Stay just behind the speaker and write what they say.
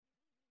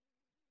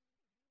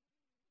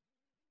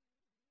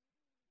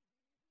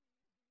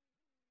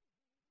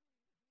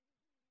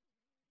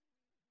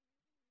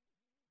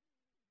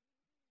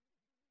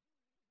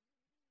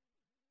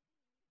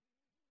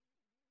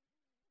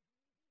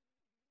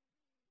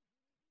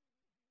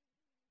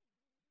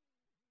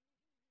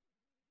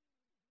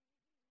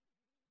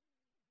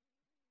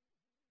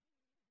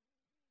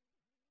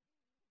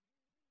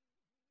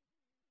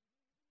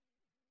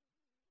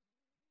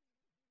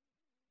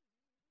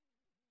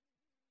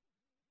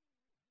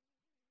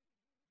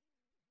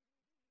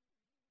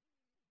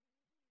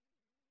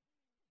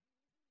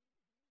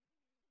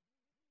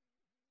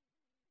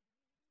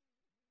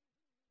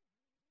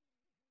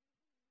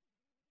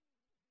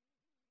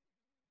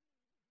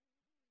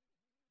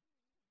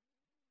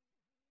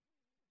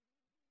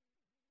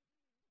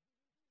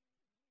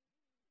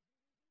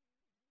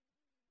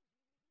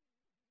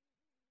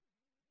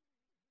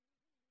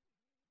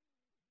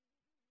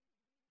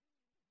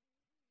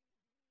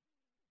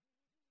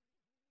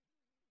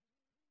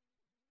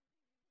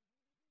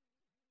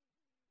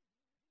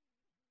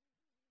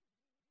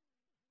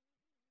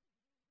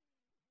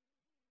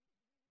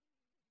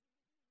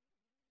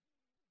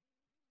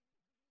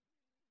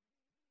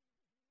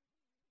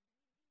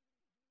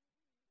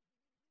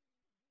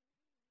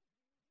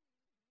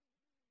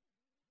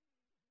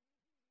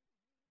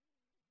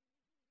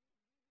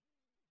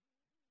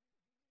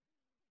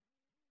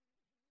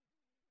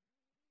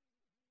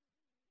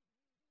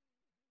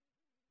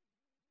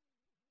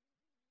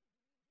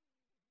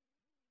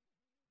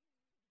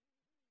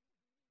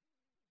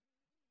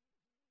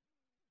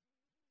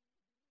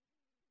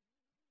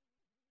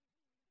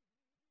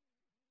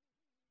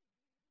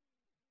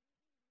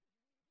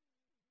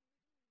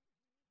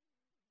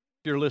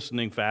you're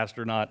listening fast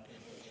or not.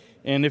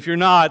 And if you're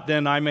not,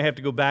 then I may have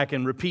to go back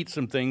and repeat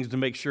some things to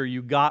make sure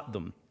you got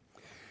them.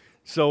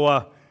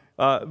 So,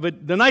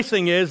 but the nice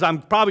thing is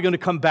I'm probably going to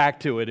come back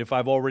to it. If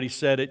I've already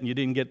said it and you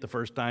didn't get the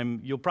first time,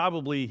 you'll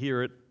probably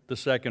hear it the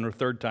second or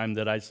third time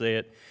that I say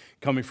it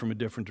coming from a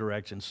different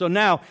direction. So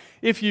now,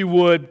 if you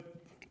would,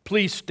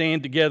 please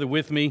stand together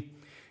with me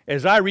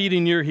as I read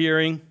in your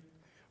hearing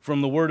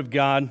from the Word of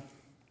God,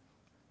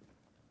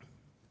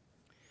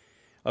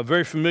 a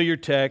very familiar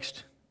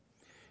text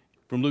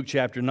from Luke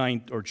chapter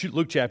 9 or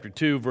Luke chapter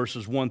 2,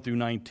 verses 1 through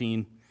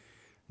 19.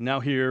 Now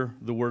hear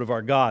the word of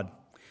our God.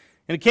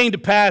 And it came to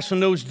pass in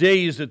those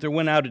days that there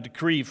went out a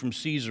decree from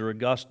Caesar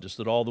Augustus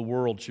that all the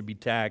world should be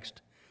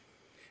taxed.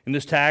 And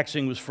this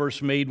taxing was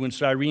first made when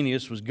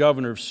Cyrenius was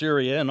governor of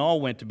Syria, and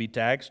all went to be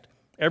taxed,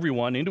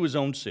 everyone into his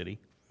own city.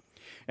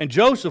 And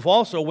Joseph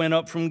also went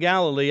up from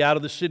Galilee out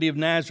of the city of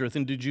Nazareth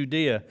into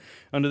Judea,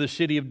 unto the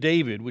city of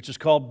David, which is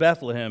called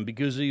Bethlehem,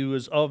 because he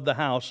was of the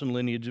house and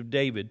lineage of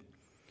David,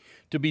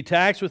 to be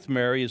taxed with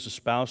Mary as a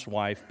spouse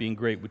wife, being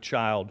great with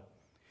child.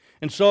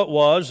 And so it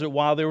was that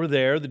while they were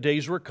there, the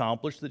days were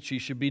accomplished that she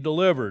should be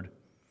delivered.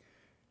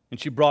 And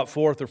she brought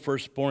forth her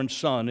firstborn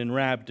son, and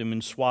wrapped him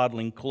in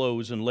swaddling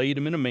clothes, and laid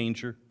him in a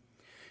manger,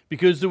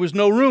 because there was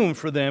no room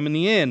for them in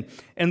the inn.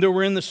 And there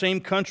were in the same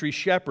country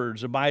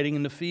shepherds abiding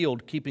in the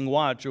field, keeping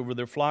watch over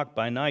their flock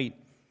by night.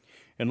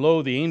 And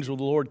lo, the angel of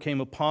the Lord came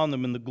upon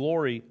them, and the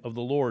glory of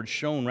the Lord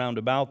shone round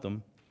about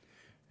them,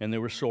 and they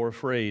were sore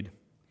afraid.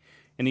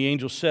 And the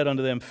angel said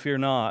unto them, Fear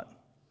not,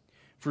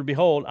 for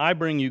behold, I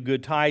bring you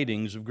good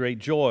tidings of great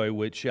joy,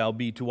 which shall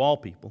be to all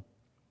people.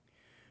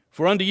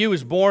 For unto you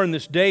is born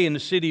this day in the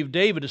city of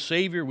David a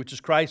Savior, which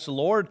is Christ the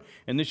Lord.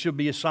 And this shall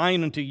be a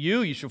sign unto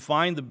you. You shall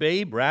find the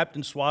babe wrapped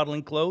in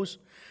swaddling clothes,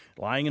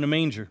 lying in a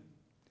manger.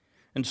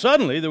 And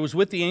suddenly there was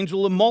with the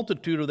angel a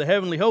multitude of the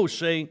heavenly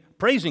host,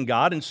 praising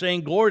God and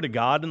saying, Glory to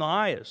God in the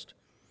highest,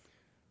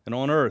 and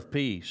on earth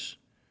peace,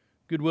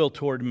 goodwill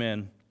toward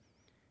men.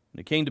 And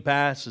it came to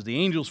pass, as the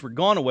angels were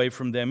gone away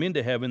from them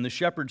into heaven, the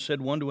shepherds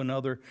said one to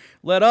another,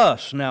 Let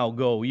us now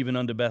go even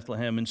unto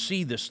Bethlehem, and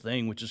see this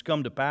thing which is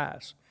come to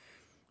pass,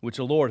 which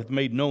the Lord hath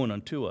made known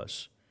unto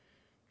us.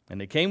 And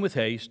they came with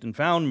haste, and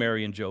found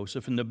Mary and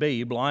Joseph, and the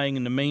babe lying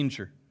in the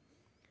manger.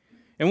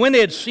 And when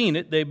they had seen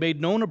it, they made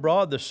known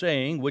abroad the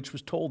saying which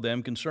was told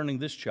them concerning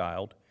this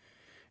child.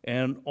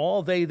 And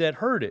all they that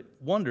heard it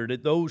wondered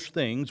at those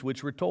things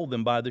which were told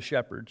them by the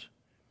shepherds.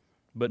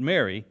 But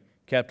Mary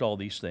kept all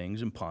these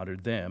things and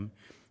pondered them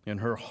in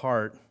her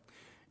heart.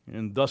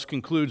 And thus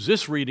concludes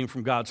this reading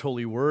from God's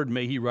holy word.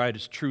 May He write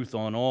His truth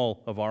on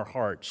all of our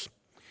hearts.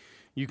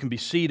 You can be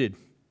seated.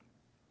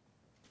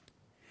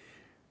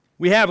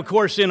 We have, of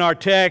course, in our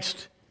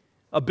text,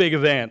 a big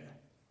event.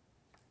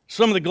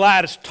 Some of the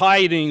gladdest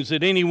tidings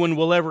that anyone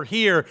will ever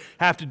hear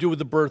have to do with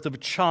the birth of a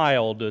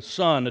child, a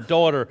son, a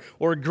daughter,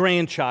 or a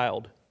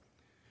grandchild.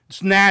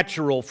 It's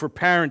natural for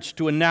parents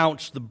to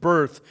announce the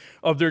birth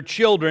of their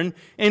children,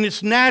 and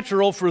it's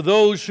natural for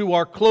those who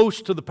are close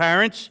to the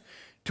parents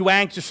to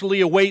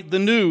anxiously await the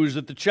news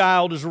that the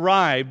child has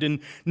arrived.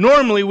 And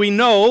normally we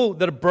know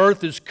that a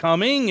birth is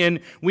coming, and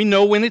we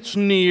know when it's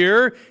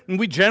near, and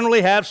we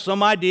generally have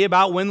some idea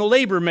about when the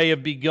labor may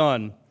have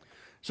begun.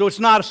 So it's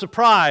not a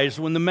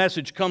surprise when the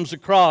message comes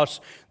across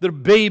that a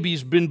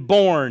baby's been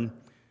born.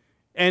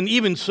 And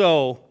even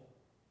so,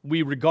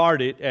 we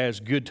regard it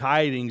as good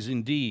tidings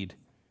indeed,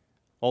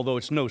 although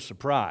it's no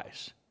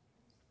surprise.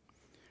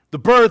 The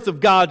birth of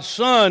God's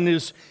Son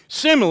is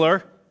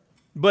similar,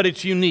 but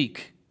it's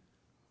unique.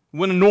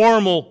 When a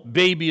normal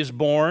baby is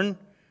born,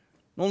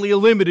 only a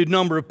limited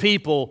number of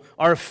people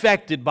are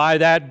affected by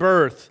that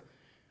birth.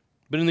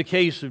 But in the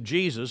case of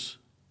Jesus,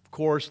 of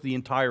course, the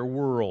entire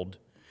world,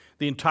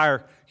 the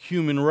entire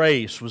human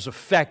race was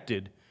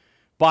affected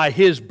by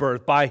His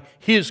birth, by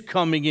His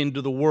coming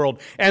into the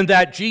world. And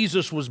that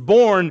Jesus was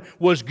born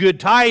was good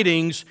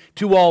tidings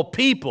to all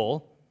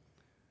people.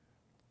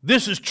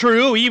 This is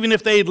true even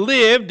if they had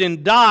lived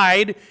and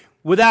died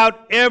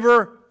without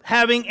ever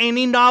having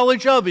any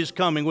knowledge of His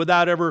coming,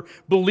 without ever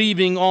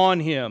believing on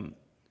Him.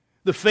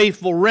 The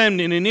faithful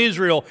remnant in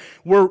Israel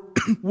were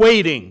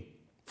waiting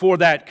for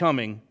that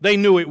coming. They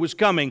knew it was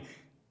coming.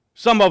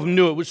 Some of them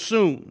knew it was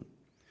soon.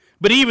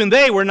 But even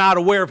they were not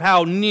aware of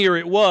how near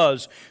it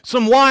was.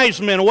 Some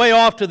wise men away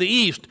off to the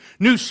east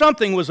knew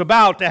something was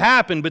about to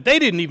happen, but they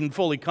didn't even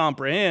fully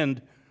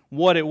comprehend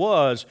what it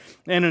was.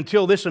 And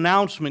until this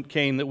announcement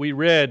came that we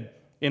read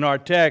in our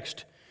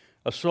text,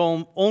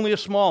 only a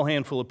small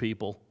handful of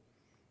people,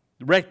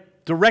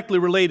 directly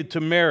related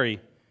to Mary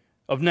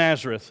of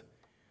Nazareth,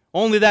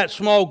 only that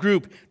small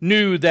group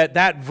knew that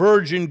that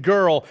virgin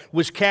girl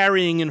was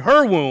carrying in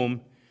her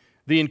womb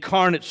the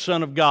incarnate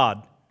Son of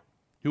God,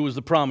 who was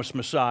the promised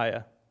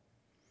Messiah.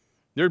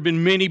 There had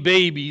been many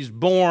babies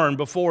born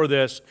before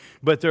this,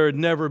 but there had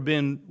never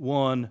been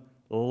one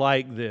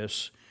like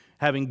this,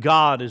 having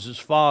God as His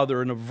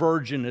father and a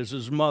virgin as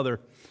His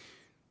mother.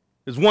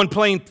 As one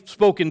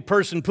plain-spoken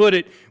person put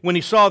it, when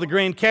he saw the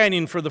Grand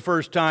Canyon for the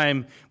first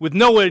time, with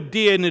no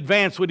idea in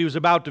advance what he was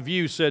about to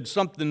view, said,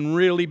 something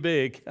really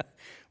big.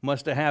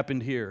 must have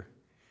happened here.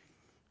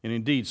 And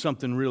indeed,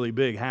 something really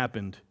big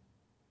happened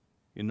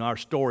in our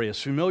story.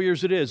 As familiar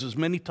as it is, as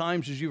many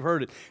times as you've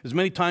heard it, as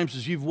many times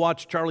as you've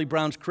watched Charlie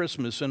Brown's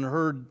Christmas and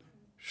heard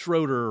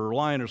Schroeder or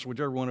Linus,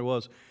 whichever one it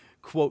was,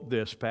 quote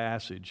this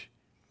passage,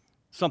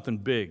 something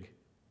big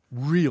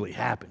really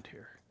happened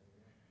here.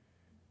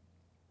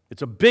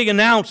 It's a big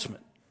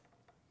announcement.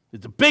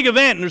 It's a big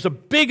event,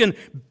 and big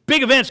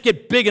events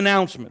get big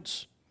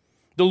announcements.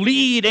 The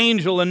lead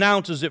angel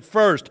announces it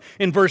first.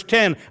 In verse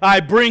 10, I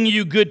bring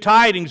you good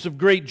tidings of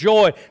great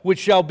joy, which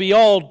shall be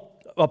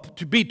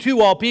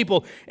to all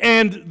people.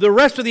 And the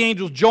rest of the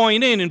angels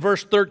join in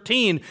verse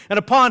 13. And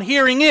upon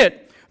hearing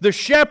it, the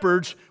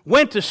shepherds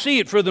went to see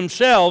it for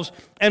themselves.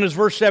 And as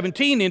verse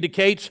 17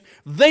 indicates,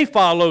 they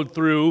followed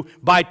through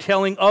by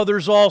telling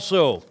others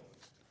also.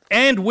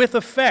 And with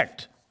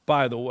effect,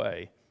 by the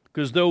way,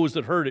 because those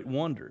that heard it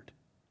wondered.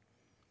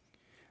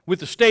 With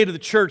the state of the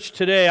church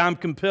today, I'm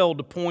compelled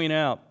to point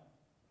out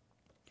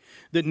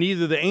that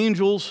neither the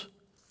angels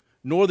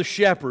nor the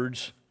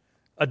shepherds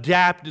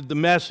adapted the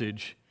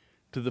message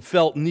to the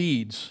felt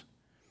needs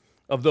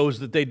of those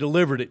that they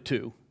delivered it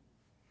to.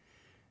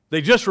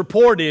 They just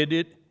reported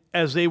it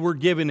as they were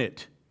given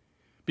it,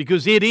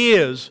 because it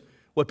is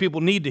what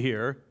people need to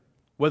hear,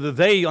 whether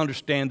they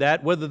understand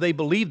that, whether they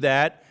believe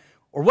that,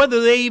 or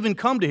whether they even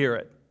come to hear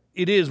it.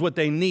 It is what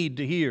they need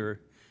to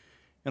hear.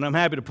 And I'm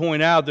happy to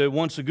point out that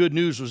once the good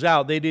news was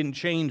out, they didn't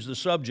change the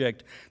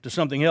subject to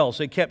something else.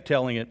 They kept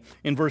telling it.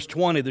 In verse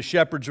 20, the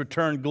shepherds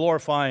returned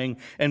glorifying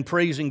and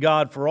praising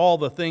God for all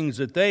the things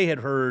that they had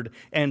heard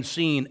and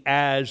seen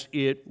as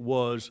it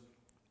was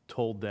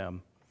told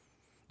them.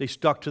 They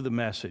stuck to the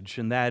message,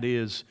 and that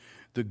is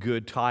the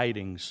good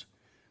tidings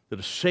that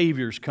a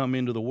Savior's come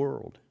into the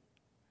world.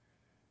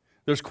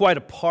 There's quite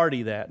a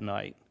party that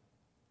night.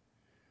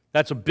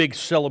 That's a big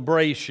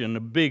celebration, a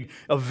big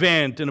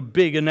event, and a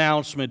big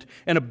announcement,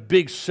 and a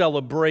big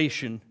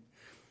celebration.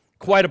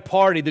 Quite a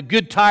party. The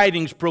good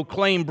tidings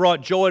proclaimed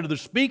brought joy to the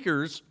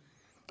speakers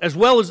as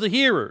well as the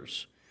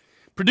hearers.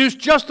 Produced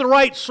just the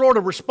right sort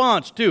of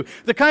response, too.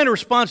 The kind of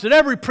response that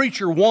every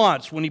preacher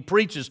wants when he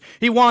preaches.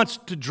 He wants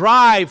to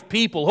drive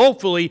people,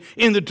 hopefully,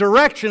 in the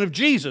direction of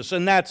Jesus.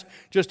 And that's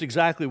just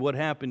exactly what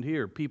happened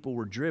here. People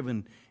were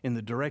driven in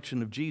the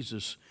direction of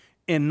Jesus,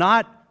 and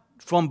not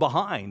from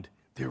behind.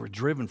 They were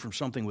driven from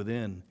something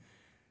within.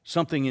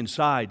 Something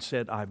inside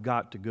said, I've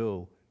got to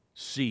go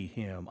see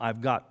Him.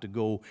 I've got to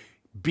go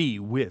be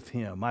with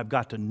Him. I've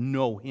got to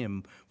know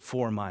Him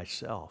for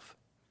myself.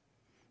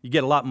 You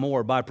get a lot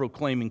more by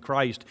proclaiming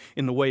Christ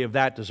in the way of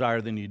that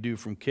desire than you do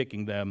from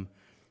kicking them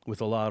with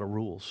a lot of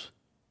rules.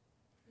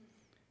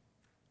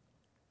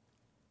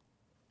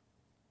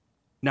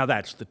 Now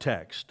that's the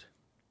text.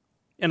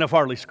 And I've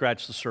hardly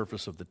scratched the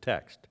surface of the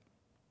text.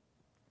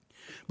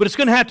 But it's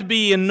going to have to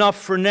be enough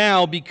for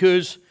now,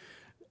 because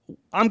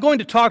I'm going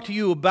to talk to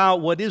you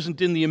about what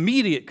isn't in the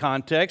immediate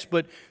context,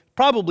 but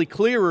probably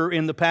clearer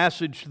in the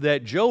passage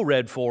that Joe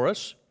read for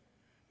us.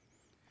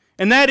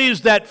 And that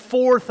is that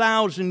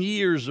 4,000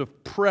 years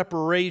of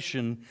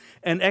preparation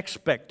and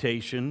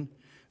expectation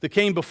that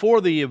came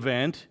before the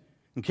event,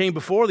 and came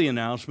before the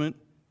announcement,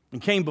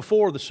 and came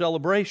before the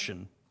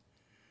celebration.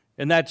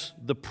 And that's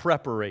the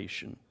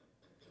preparation.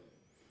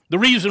 The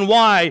reason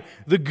why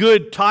the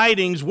good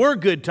tidings were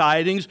good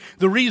tidings,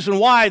 the reason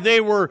why they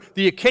were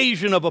the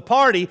occasion of a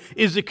party,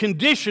 is the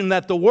condition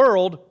that the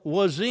world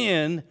was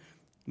in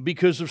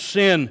because of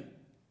sin.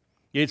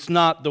 It's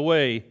not the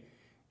way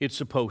it's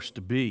supposed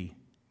to be.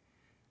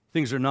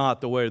 Things are not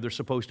the way they're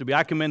supposed to be.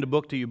 I commend a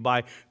book to you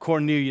by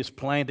Cornelius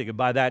Plantinga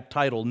by that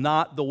title,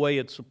 Not the Way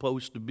It's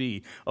Supposed to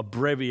Be, a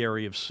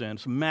breviary of sin.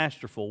 It's a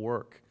masterful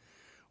work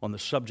on the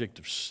subject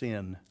of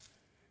sin.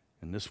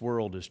 And this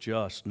world is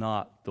just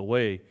not the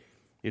way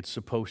it's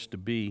supposed to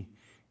be.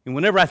 And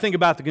whenever I think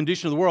about the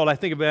condition of the world, I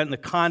think about it in the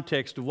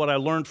context of what I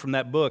learned from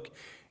that book.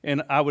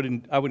 And I would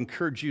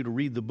encourage you to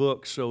read the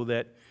book so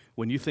that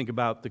when you think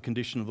about the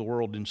condition of the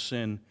world in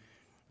sin,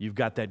 you've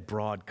got that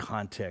broad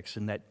context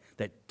and that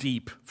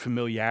deep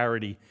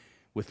familiarity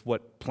with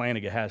what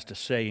Plantinga has to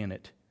say in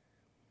it.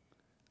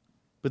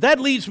 But that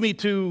leads me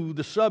to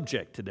the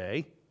subject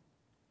today,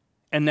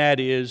 and that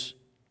is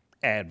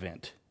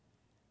Advent.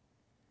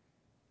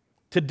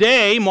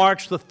 Today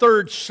marks the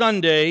third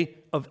Sunday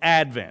of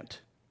Advent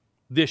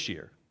this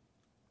year.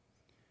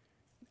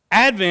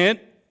 Advent,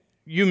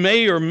 you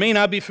may or may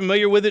not be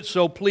familiar with it,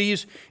 so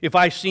please, if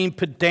I seem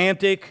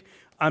pedantic,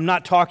 I'm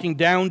not talking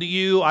down to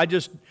you.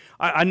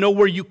 I know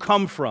where you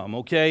come from,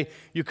 okay?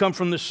 You come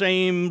from the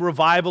same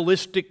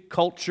revivalistic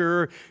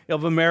culture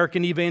of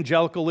American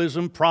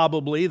evangelicalism,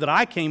 probably, that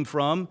I came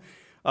from.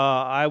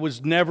 I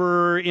was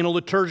never in a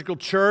liturgical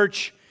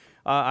church.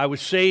 I was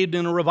saved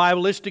in a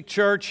revivalistic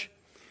church.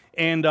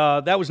 And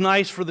that was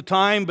nice for the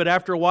time, but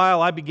after a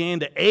while I began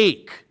to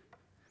ache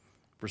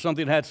for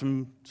something that had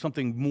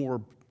something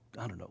more,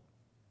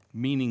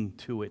 meaning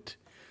to it,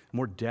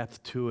 more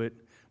depth to it,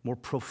 more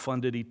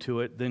profundity to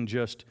it than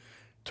just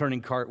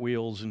turning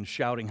cartwheels and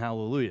shouting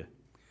hallelujah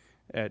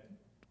at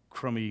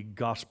crummy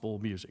gospel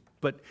music.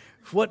 But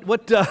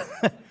what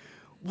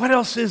what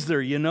else is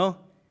there, you know?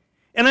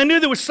 And I knew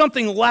there was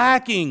something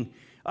lacking.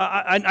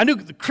 I knew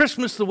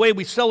Christmas, the way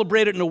we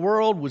celebrate it in the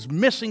world, was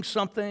missing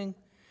something.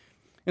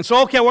 And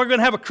so, okay, we're going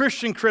to have a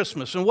Christian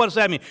Christmas. And what does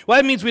that mean? Well,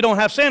 that means we don't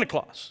have Santa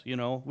Claus. You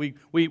know, we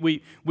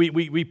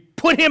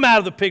put him out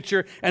of the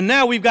picture, and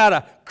now we've got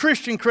a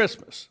Christian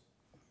Christmas.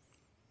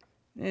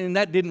 And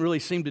that didn't really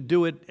seem to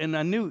do it. And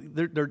I knew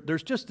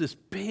there's just this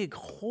big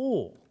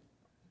hole.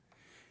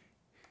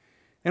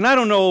 And I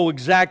don't know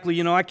exactly,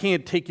 you know, I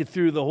can't take you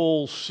through the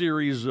whole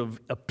series of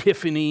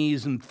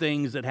epiphanies and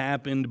things that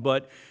happened,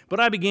 but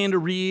I began to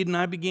read and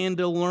I began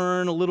to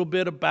learn a little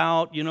bit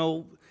about, you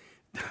know,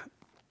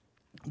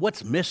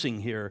 what's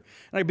missing here.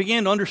 And I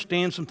began to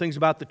understand some things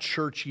about the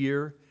church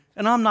year.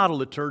 And I'm not a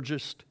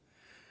liturgist.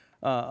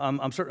 I'm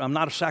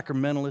not a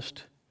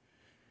sacramentalist.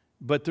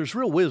 But there's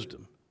real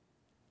wisdom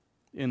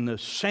in the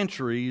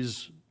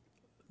centuries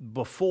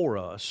before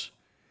us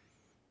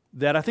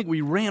that I think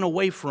we ran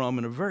away from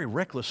in a very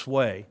reckless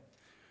way.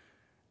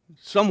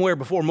 Somewhere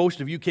before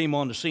most of you came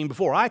on the scene,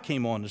 before I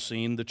came on the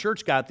scene, the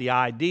church got the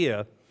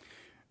idea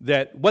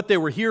that what they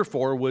were here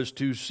for was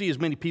to see as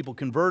many people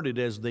converted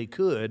as they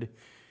could,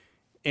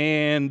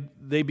 and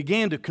they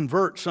began to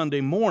convert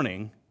Sunday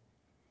morning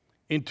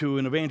into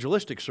an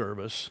evangelistic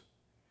service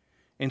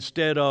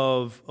instead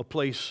of a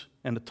place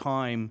and a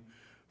time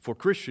for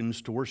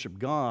Christians to worship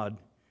God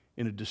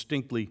in a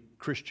distinctly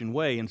Christian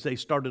way. And they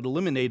started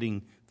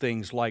eliminating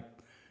things like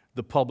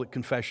the public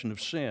confession of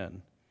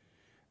sin,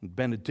 and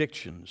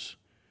benedictions,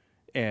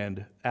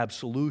 and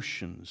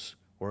absolutions,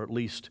 or at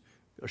least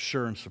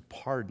assurance of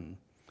pardon.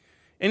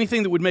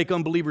 Anything that would make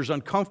unbelievers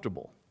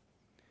uncomfortable,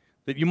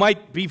 that you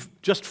might be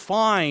just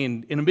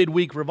fine in a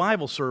midweek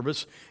revival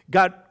service,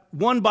 got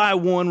one by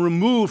one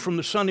removed from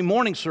the Sunday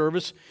morning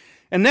service.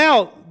 And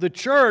now the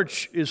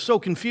church is so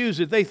confused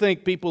that they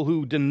think people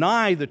who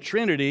deny the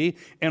Trinity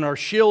and are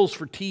shills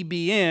for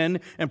TBN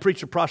and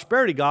preach the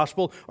prosperity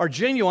gospel are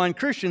genuine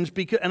Christians.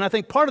 And I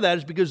think part of that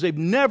is because they've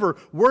never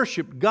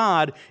worshiped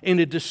God in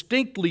a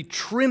distinctly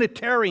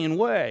Trinitarian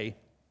way.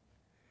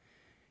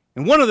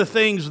 And one of the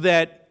things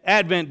that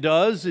Advent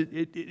does,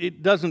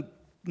 it doesn't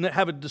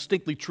have a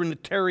distinctly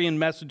Trinitarian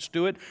message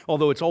to it,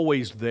 although it's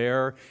always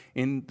there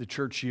in the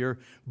church year.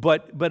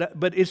 But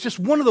it's just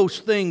one of those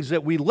things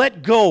that we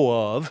let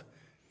go of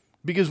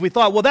because we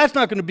thought, well, that's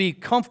not going to be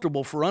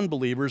comfortable for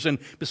unbelievers. And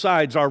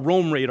besides, our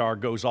Rome radar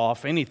goes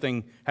off,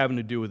 anything having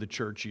to do with the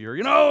church year.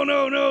 You know,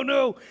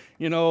 no.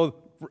 You know,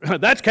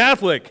 that's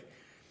Catholic.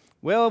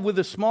 Well, with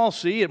a small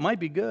c, it might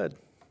be good.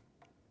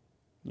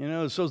 You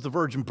know, so's the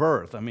virgin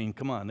birth. I mean,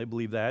 come on, they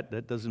believe that.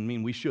 That doesn't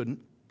mean we shouldn't.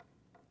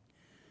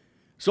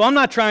 So I'm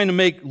not trying to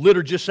make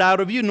liturgists out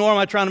of you, nor am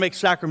I trying to make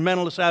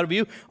sacramentalists out of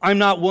you. I'm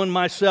not one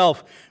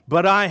myself.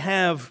 But I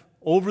have,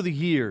 over the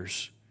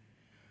years,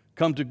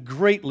 come to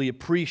greatly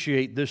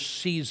appreciate this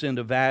season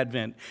of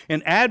Advent.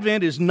 And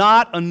Advent is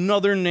not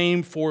another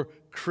name for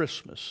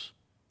Christmas.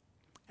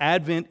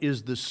 Advent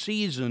is the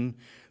season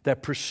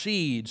that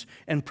precedes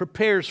and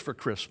prepares for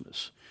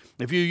Christmas.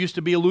 If you used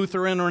to be a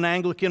Lutheran or an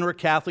Anglican or a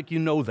Catholic, you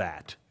know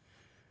that.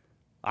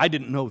 I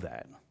didn't know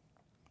that.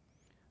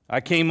 I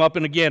came up,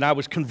 and again, I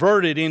was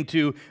converted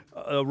into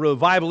a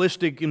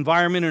revivalistic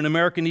environment in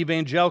American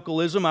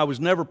evangelicalism. I was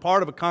never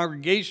part of a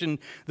congregation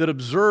that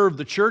observed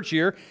the church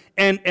year,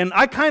 and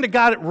I kind of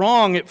got it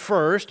wrong at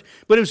first,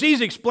 but it was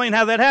easy to explain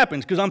how that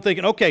happens, because I'm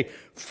thinking, okay,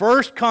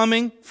 first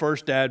coming,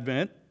 first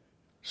Advent,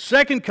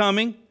 second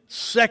coming,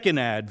 second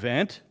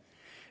Advent,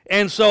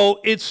 and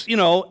so it's, you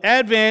know,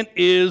 Advent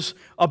is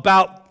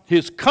about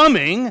His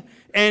coming,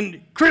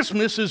 and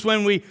Christmas is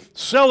when we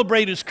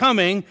celebrate His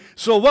coming.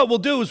 So what we'll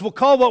do is we'll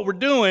call what we're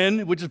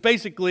doing, which is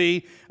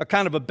basically a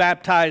kind of a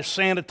baptized,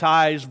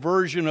 sanitized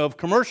version of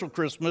commercial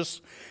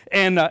Christmas,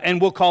 and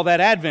we'll call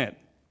that Advent.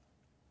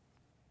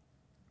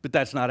 But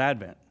that's not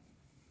Advent.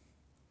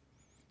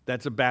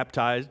 That's a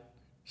baptized,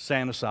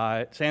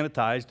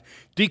 sanitized,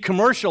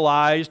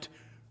 decommercialized,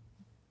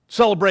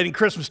 celebrating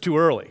Christmas too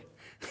early.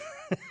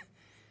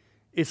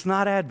 It's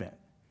not Advent.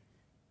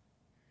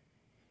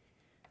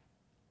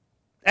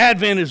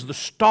 Advent is the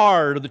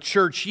start of the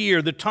church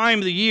year, the time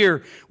of the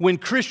year when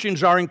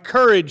Christians are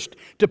encouraged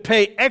to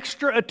pay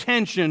extra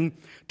attention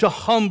to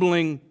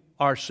humbling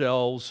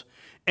ourselves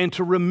and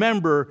to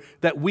remember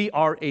that we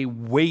are a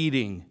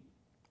waiting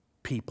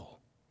people.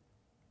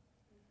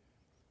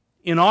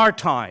 In our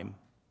time,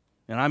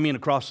 and I mean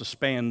across the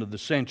span of the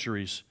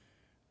centuries,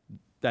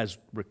 that's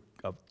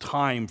of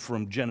time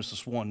from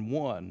Genesis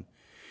 1:1,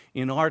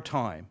 in our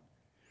time,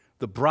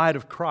 the bride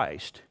of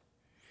Christ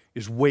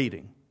is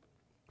waiting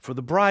for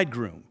the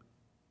bridegroom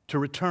to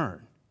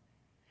return.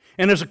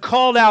 And as a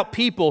called out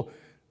people,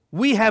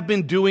 we have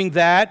been doing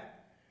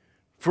that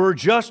for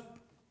just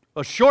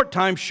a short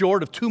time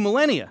short of 2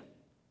 millennia.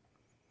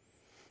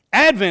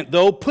 Advent,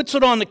 though, puts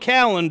it on the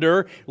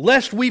calendar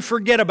lest we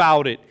forget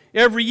about it.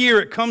 Every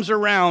year it comes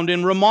around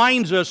and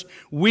reminds us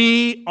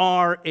we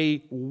are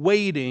a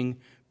waiting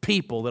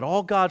people, that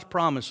all God's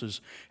promises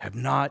have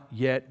not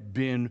yet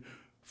been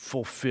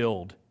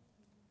fulfilled.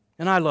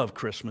 And I love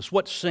Christmas.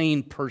 What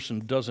sane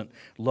person doesn't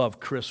love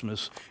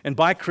Christmas? And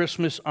by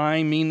Christmas,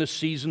 I mean the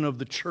season of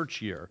the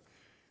church year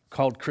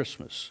called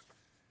Christmas.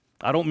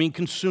 I don't mean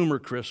consumer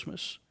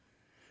Christmas,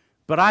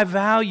 but I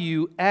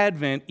value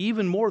Advent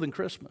even more than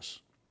Christmas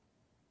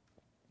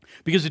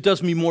because it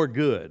does me more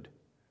good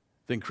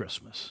than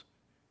Christmas,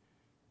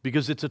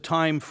 because it's a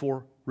time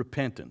for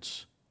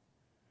repentance,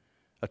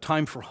 a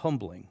time for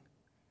humbling,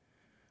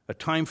 a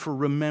time for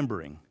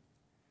remembering,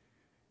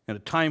 and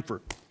a time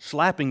for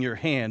slapping your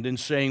hand and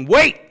saying,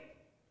 wait!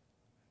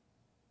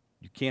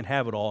 You can't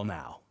have it all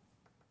now.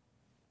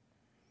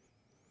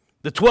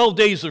 The 12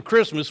 days of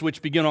Christmas,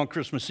 which begin on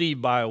Christmas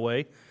Eve, by the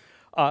way,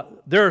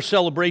 they're a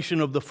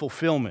celebration of the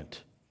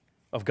fulfillment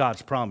of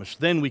God's promise.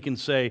 Then we can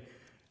say,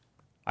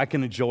 I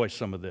can enjoy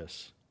some of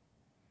this.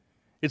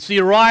 It's the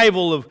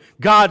arrival of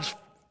God's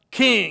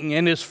King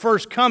and His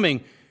first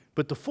coming.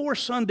 But the 4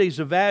 Sundays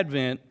of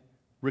Advent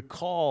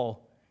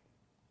recall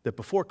that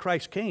before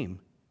Christ came,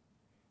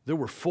 there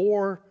were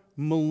 4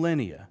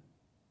 millennia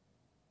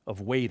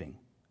of waiting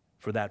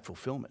for that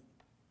fulfillment.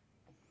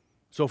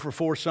 So for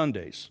 4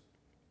 Sundays,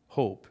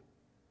 hope,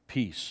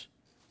 peace,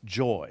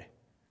 joy,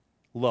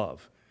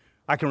 love.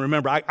 I can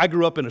remember, I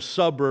grew up in a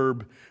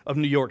suburb of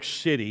New York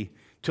City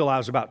till I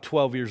was about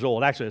 12 years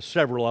old. Actually, there's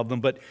several of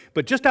them, but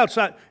just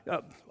outside,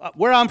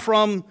 where I'm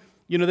from,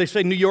 you know, they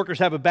say New Yorkers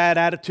have a bad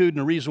attitude,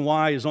 and the reason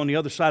why is on the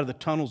other side of the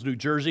tunnel's New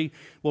Jersey.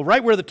 Well,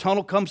 right where the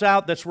tunnel comes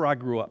out, that's where I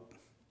grew up.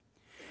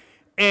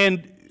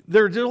 And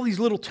there are all these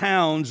little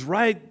towns,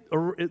 right,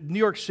 New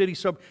York City,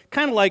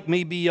 kind of like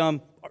maybe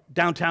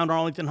downtown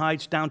Arlington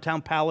Heights,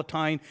 downtown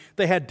Palatine.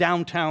 They had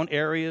downtown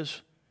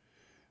areas,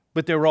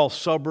 but they were all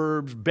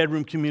suburbs,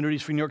 bedroom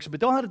communities for New York City, but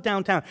they all had a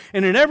downtown.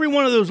 And in every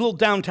one of those little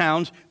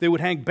downtowns, they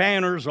would hang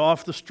banners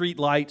off the street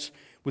lights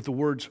with the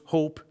words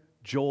hope,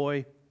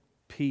 joy,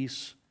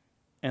 peace,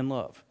 and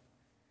love.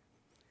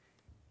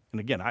 And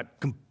again, I'm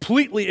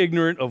completely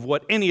ignorant of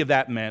what any of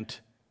that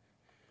meant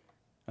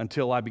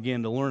until I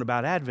began to learn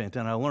about Advent,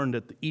 and I learned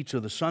that each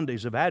of the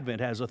Sundays of Advent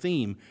has a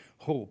theme: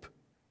 hope,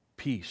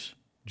 peace,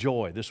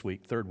 joy this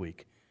week, third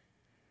week,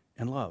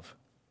 and love.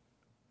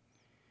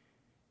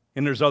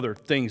 And there's other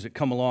things that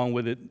come along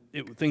with it,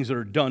 things that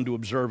are done to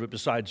observe it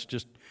besides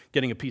just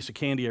getting a piece of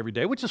candy every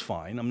day, which is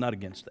fine. I'm not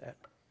against that.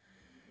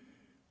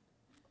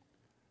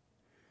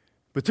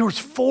 But there was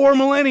 4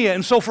 millennia,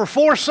 and so for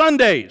 4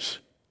 Sundays,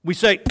 we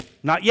say,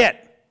 not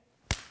yet,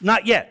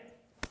 not yet,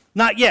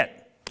 not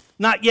yet,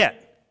 not yet.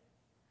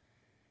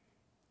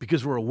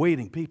 Because we're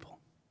awaiting people.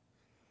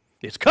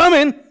 It's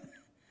coming,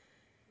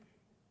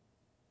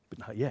 but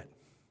not yet.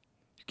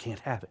 You can't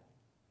have it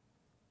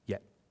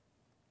yet.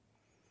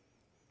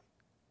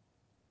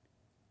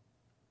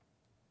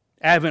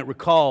 Advent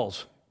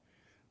recalls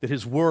that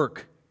His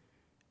work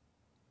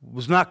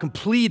was not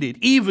completed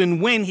even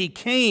when He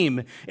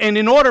came. And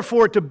in order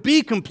for it to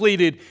be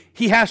completed,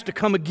 He has to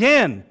come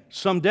again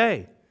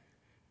someday.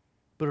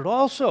 But it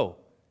also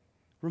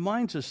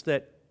reminds us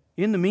that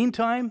in the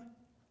meantime,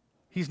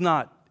 He's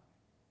not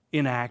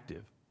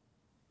inactive.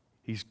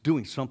 He's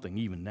doing something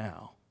even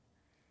now.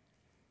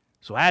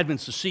 So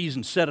Advent's the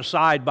season set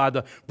aside by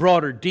the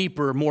broader,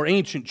 deeper, more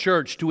ancient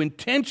church to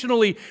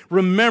intentionally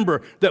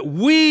remember that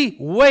we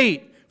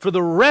wait for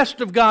the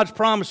rest of God's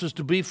promises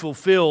to be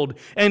fulfilled.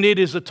 And it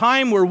is a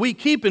time where we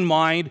keep in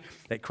mind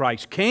that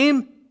Christ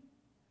came,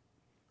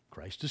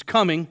 Christ is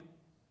coming,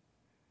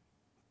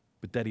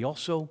 but that He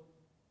also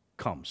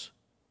comes.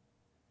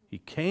 He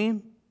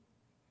came,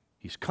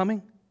 He's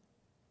coming,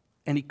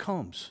 and He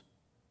comes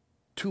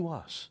to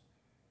us,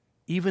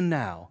 even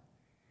now,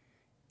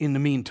 in the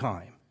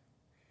meantime.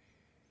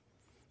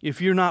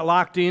 If you're not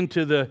locked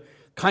into the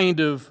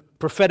kind of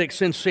prophetic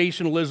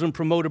sensationalism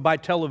promoted by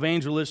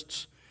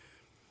televangelists,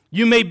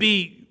 you may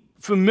be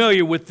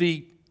familiar with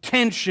the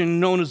tension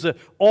known as the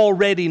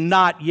already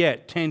not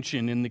yet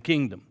tension in the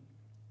kingdom.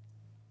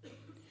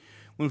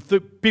 When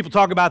people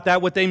talk about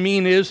that, what they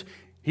mean is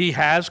He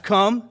has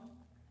come,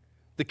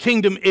 the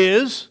kingdom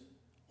is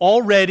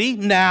already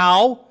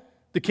now.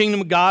 The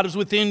kingdom of God is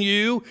within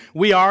you.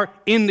 We are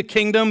in the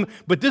kingdom,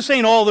 but this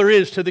ain't all there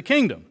is to the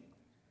kingdom.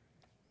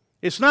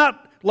 It's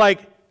not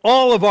like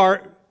all of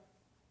our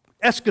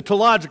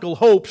eschatological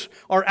hopes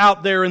are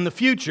out there in the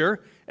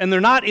future, and they're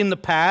not in the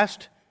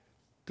past.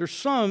 There's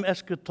some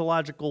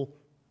eschatological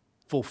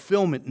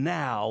fulfillment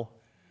now,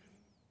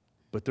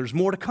 but there's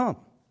more to come.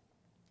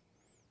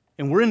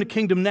 And we're in the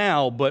kingdom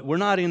now, but we're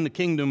not in the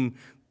kingdom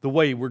the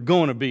way we're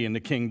going to be in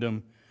the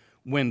kingdom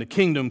when the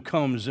kingdom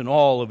comes in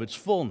all of its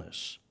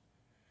fullness.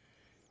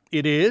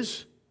 It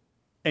is,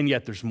 and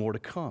yet there's more to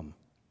come.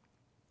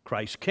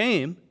 Christ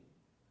came,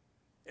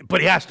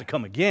 but He has to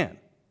come again.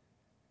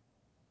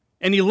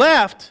 And He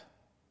left,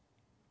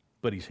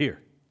 but He's here.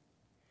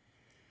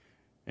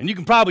 And you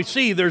can probably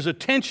see there's a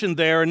tension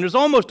there, and there's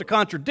almost a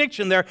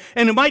contradiction there,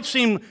 and it might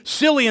seem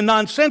silly and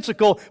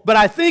nonsensical, but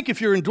I think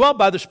if you're indwelt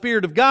by the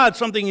Spirit of God,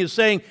 something is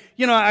saying,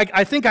 you know,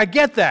 I think I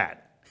get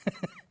that.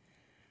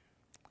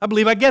 I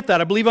believe I get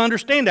that. I believe I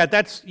understand that.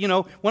 That's,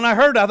 when I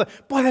heard that, I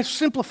thought, boy, that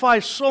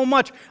simplifies so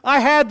much. I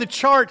had the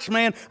charts,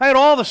 man. I had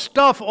all the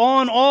stuff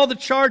on, all the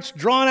charts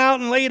drawn out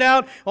and laid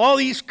out, all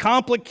these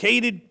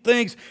complicated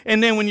things.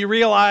 And then when you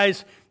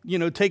realize,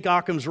 take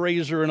Occam's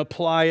razor and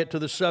apply it to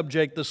the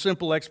subject, the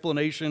simple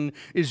explanation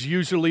is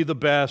usually the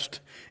best.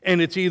 And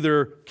it's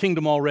either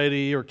kingdom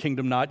already or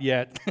kingdom not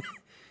yet.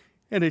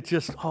 And it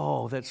just,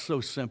 that's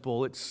so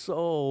simple. It's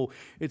so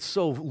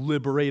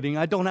liberating.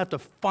 I don't have to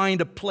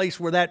find a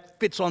place where that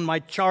fits on my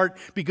chart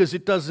because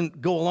it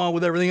doesn't go along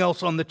with everything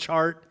else on the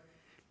chart.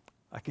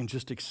 I can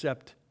just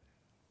accept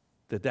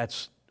that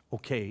that's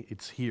okay.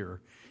 It's here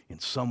in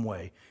some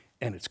way,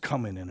 and it's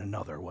coming in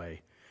another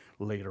way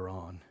later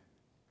on.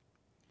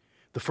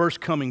 The first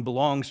coming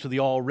belongs to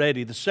the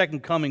already. The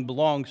second coming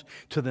belongs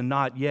to the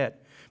not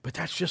yet. But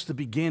that's just the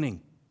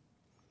beginning.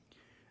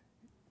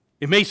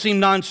 It may seem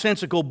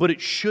nonsensical, but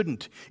it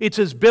shouldn't. It's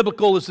as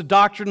biblical as the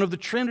doctrine of the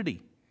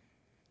Trinity.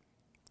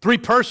 3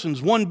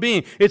 persons, 1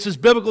 being. It's as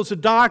biblical as the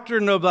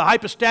doctrine of the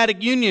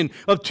hypostatic union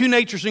of 2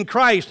 natures in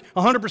Christ,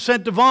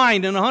 100%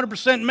 divine and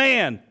 100%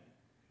 man.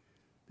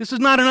 This is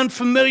not an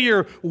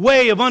unfamiliar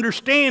way of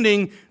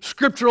understanding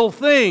scriptural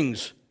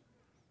things.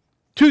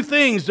 2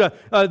 things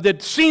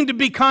that seem to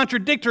be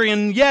contradictory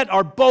and yet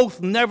are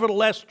both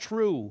nevertheless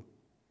true.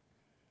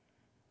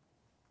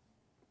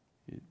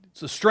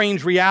 It's a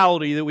strange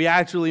reality that we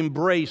actually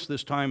embrace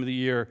this time of the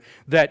year,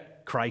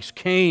 that Christ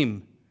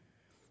came.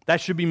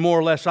 That should be more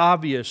or less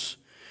obvious.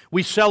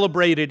 We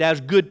celebrate it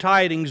as good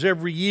tidings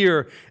every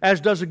year,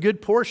 as does a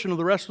good portion of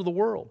the rest of the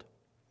world,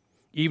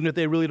 even if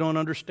they really don't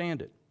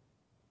understand it.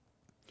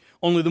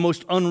 Only the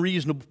most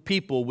unreasonable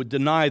people would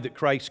deny that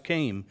Christ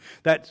came.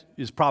 That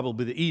is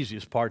probably the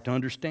easiest part to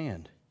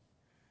understand.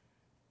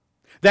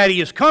 That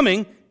He is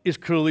coming is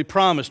clearly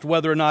promised,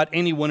 whether or not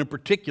anyone in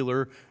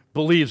particular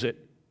believes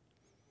it.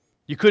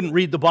 You couldn't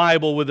read the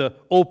Bible with an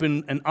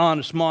open and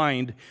honest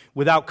mind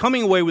without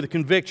coming away with a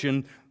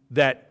conviction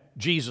that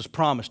Jesus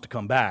promised to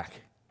come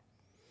back.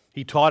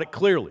 He taught it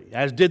clearly,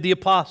 as did the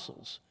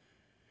apostles.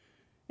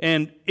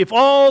 And if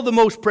all the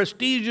most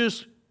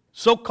prestigious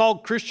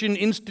so-called Christian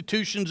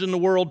institutions in the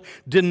world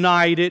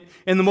denied it,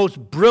 and the most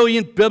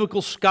brilliant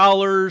biblical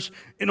scholars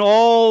in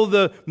all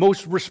the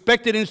most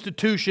respected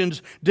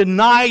institutions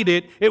denied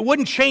it, it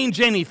wouldn't change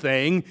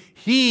anything.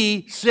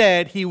 He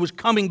said He was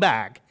coming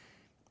back,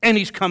 and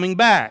He's coming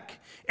back.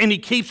 And He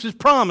keeps His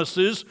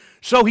promises,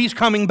 so He's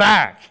coming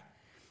back.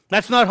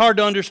 That's not hard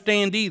to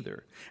understand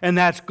either. And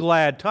that's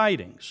glad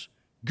tidings,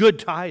 good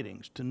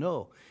tidings to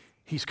know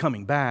He's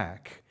coming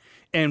back.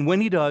 And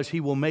when He does, He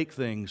will make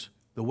things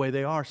the way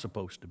they are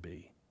supposed to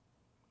be.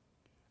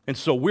 And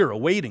so we're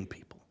awaiting,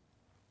 people.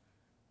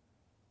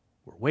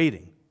 We're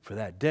waiting for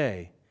that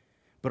day.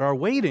 But our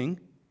waiting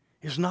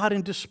is not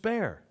in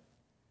despair.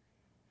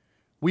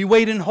 We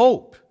wait in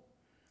hope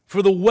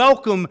for the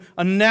welcome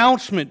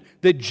announcement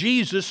that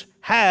Jesus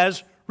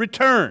has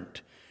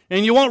returned.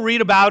 And you won't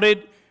read about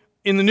it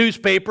in the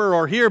newspaper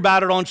or hear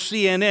about it on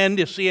CNN,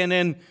 if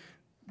CNN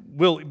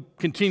will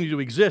continue to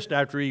exist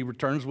after He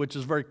returns, which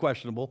is very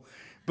questionable.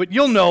 But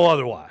you'll know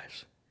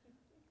otherwise.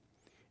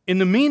 In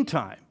the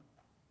meantime,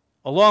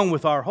 along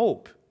with our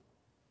hope,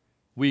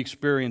 we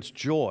experience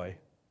joy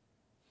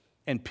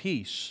and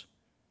peace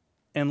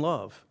and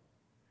love.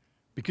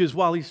 Because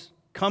while He's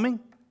coming,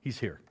 He's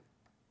here.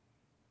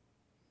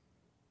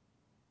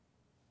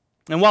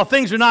 And while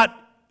things are not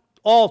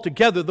all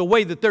together the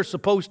way that they're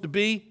supposed to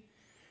be,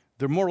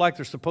 they're more like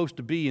they're supposed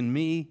to be in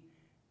me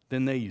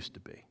than they used to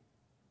be.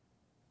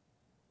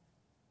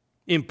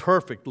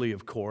 Imperfectly,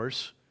 of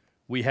course,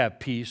 we have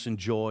peace and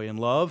joy and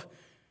love.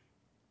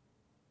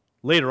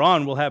 Later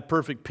on, we'll have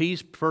perfect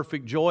peace,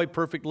 perfect joy,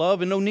 perfect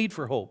love, and no need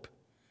for hope.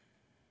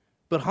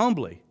 But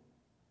humbly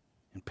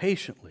and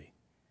patiently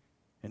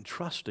and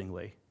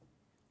trustingly,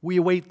 we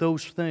await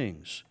those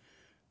things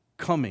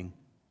coming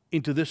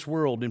into this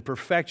world in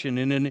perfection,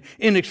 in an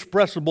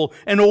inexpressible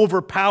and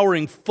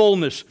overpowering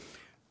fullness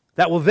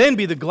that will then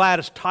be the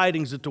gladdest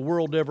tidings that the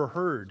world ever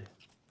heard.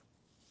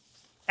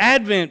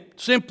 Advent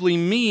simply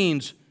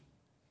means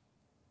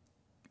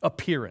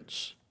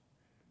appearance.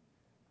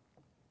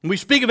 When we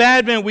speak of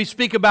Advent, we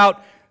speak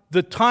about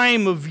the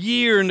time of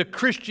year in the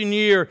Christian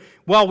year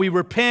while we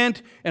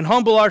repent and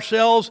humble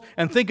ourselves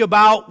and think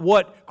about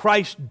what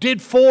Christ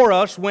did for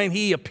us when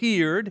He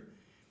appeared,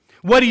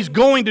 what He's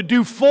going to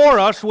do for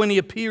us when He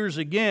appears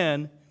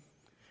again,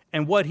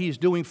 and what He's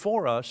doing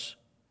for us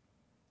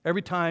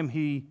every time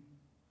He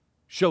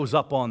shows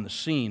up on the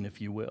scene,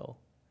 if you will.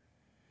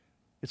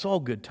 It's all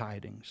good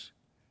tidings.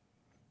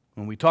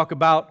 When we talk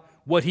about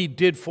what He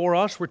did for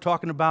us, we're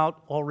talking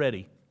about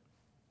already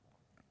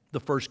the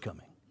first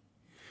coming.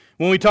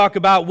 When we talk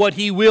about what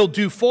He will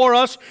do for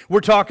us, we're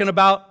talking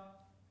about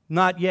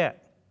not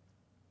yet,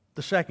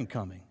 the second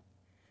coming.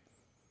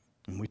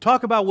 When we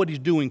talk about what He's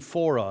doing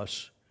for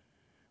us,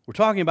 we're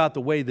talking about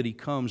the way that He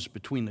comes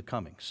between the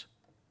comings.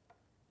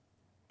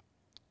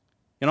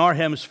 In our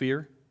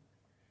hemisphere,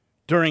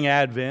 during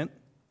Advent,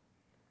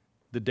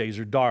 the days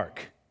are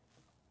dark.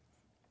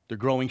 They're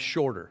growing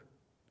shorter.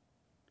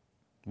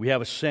 We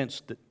have a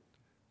sense that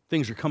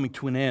things are coming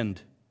to an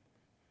end.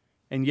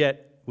 And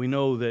yet, we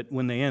know that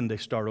when they end, they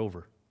start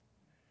over.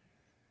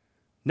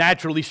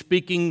 Naturally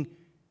speaking,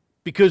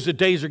 because the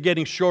days are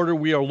getting shorter,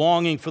 we are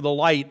longing for the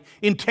light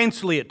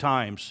intensely at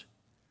times.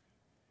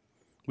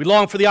 We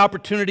long for the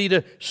opportunity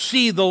to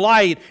see the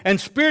light. And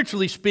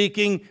spiritually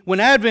speaking, when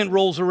Advent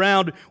rolls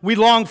around, we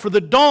long for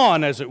the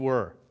dawn, as it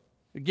were.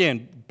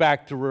 Again,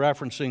 back to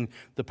referencing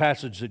the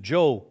passage that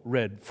Joe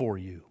read for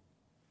you.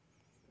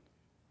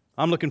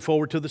 I'm looking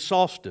forward to the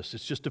solstice.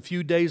 It's just a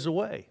few days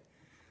away.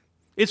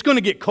 It's going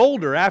to get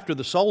colder after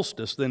the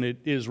solstice than it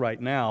is right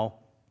now.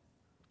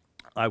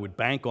 I would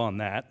bank on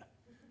that.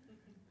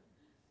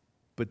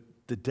 But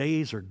the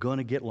days are going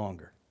to get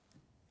longer.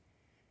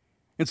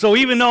 And so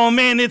even though,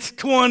 man, it's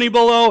 20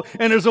 below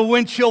and there's a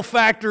wind chill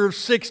factor of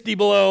 60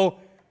 below,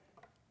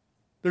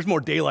 there's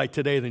more daylight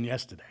today than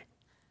yesterday.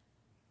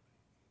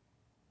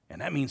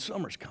 And that means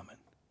summer's coming.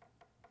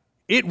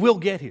 It will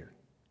get here.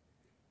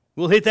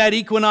 We'll hit that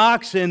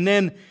equinox, and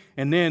then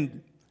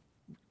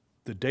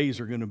the days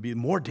are going to be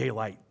more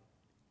daylight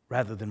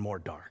rather than more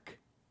dark.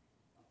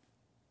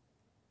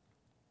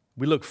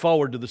 We look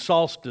forward to the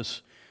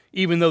solstice,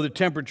 even though the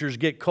temperatures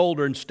get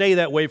colder and stay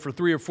that way for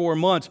 3 or 4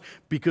 months,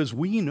 because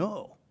we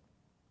know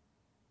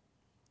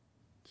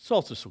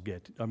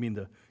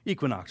the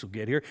equinox will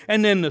get here,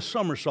 and then the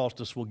summer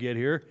solstice will get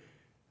here,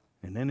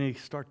 and then they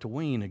start to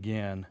wane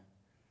again.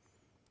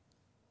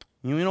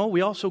 You know,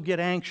 we also get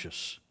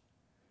anxious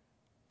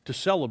to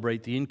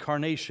celebrate the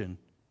incarnation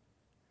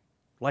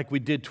like we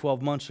did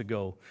 12 months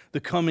ago,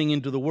 the coming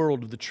into the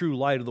world of the true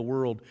light of the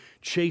world,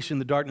 chasing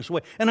the darkness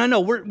away. And I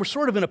know we're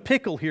sort of in a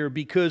pickle here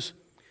because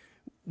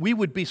we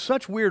would be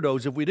such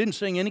weirdos if we didn't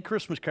sing any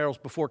Christmas carols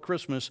before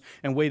Christmas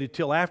and waited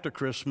till after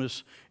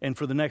Christmas and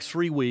for the next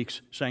 3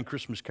 weeks sang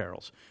Christmas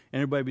carols.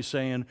 And everybody would be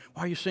saying,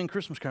 why are you singing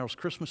Christmas carols?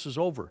 Christmas is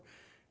over.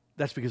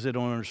 That's because they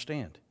don't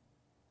understand.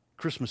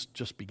 Christmas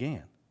just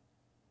began.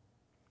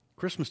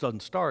 Christmas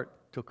doesn't start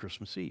till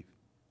Christmas Eve.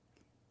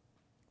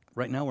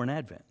 Right now we're in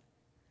Advent.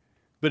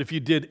 But if you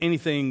did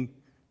anything,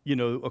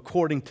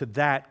 according to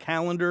that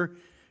calendar,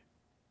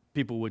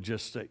 people would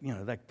just say,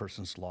 that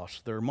person's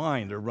lost their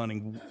mind. They're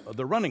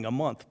running a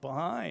month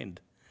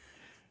behind.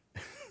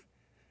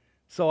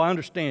 So I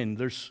understand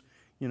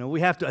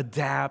we have to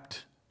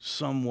adapt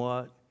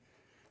somewhat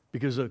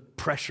because of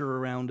pressure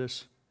around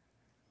us.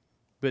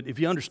 But if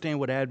you understand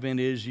what Advent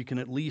is, you can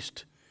at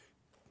least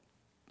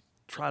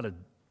try to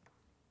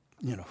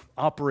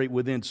operate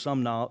with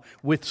some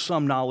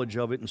knowledge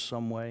of it in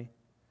some way.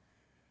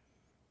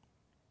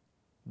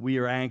 We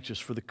are anxious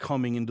for the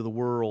coming into the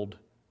world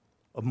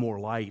of more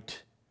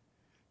light.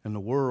 And the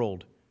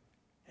world,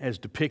 as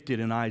depicted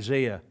in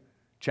Isaiah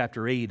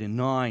chapter 8 and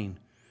 9,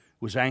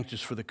 was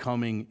anxious for the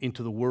coming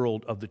into the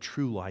world of the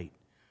true light,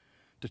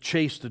 to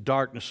chase the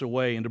darkness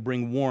away and to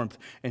bring warmth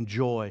and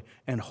joy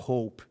and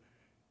hope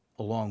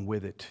along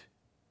with it.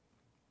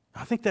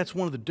 I think that's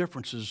one of the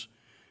differences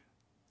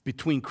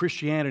between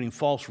Christianity and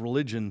false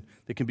religion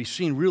that can be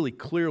seen really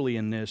clearly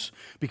in this,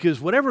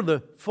 because whatever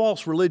the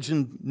false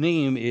religion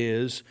name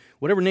is,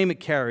 whatever name it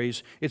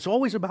carries, it's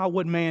always about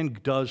what man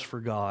does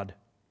for God.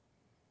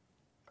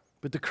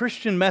 But the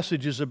Christian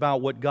message is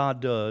about what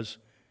God does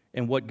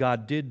and what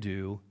God did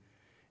do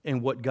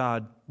and what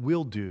God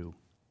will do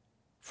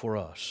for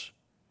us.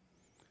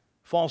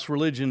 False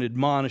religion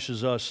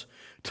admonishes us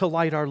to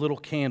light our little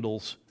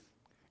candles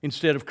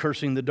instead of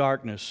cursing the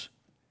darkness,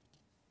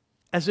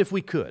 as if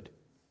we could.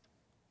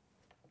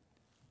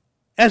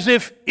 As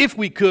if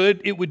we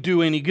could, it would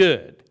do any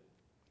good.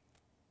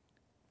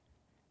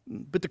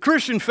 But the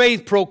Christian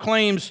faith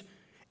proclaims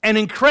an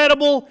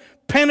incredible,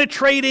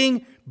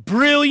 penetrating,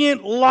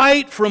 brilliant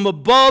light from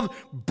above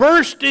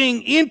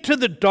bursting into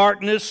the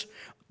darkness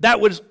that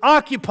was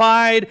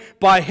occupied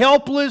by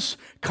helpless,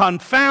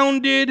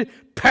 confounded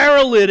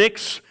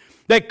paralytics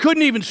that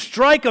couldn't even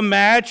strike a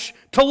match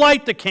to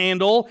light the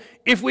candle.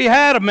 If we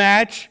had a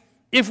match,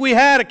 if we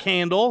had a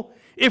candle,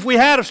 if we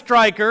had a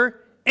striker,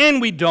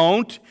 and we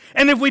don't.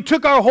 And if we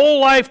took our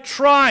whole life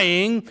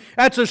trying,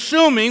 that's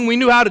assuming we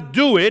knew how to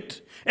do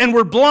it, and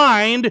we're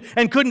blind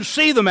and couldn't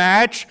see the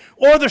match,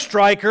 or the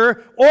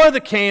striker, or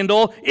the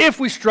candle, if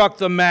we struck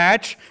the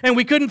match, and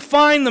we couldn't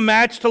find the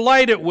match to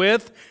light it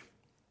with.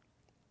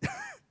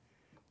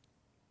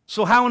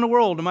 So how in the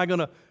world am I going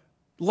to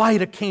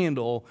light a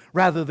candle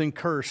rather than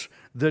curse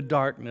the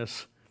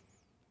darkness?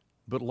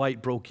 But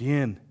light broke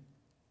in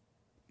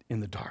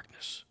the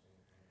darkness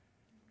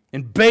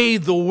and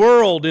bathed the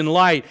world in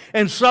light.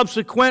 And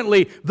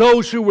subsequently,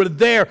 those who were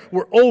there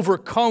were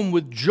overcome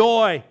with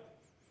joy.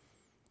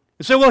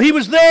 And say, well, he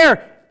was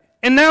there,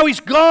 and now he's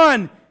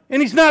gone,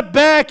 and he's not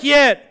back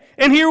yet.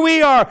 And here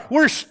we are.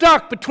 We're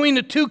stuck between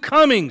the two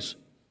comings.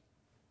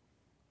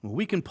 Well,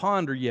 we can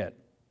ponder yet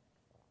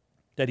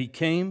that he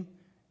came,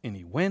 and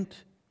he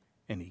went,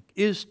 and he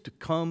is to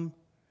come,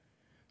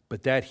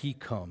 but that he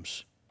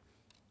comes.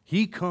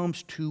 He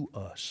comes to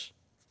us.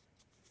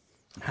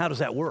 How does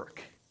that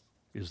work?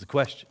 Is the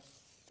question.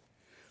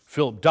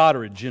 Philip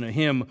Doddridge, in a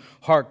hymn,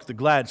 Hark the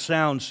Glad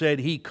Sound, said,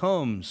 he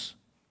comes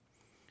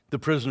the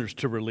prisoners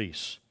to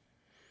release.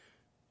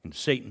 In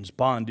Satan's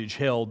bondage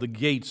held, the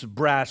gates of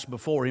brass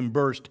before him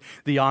burst,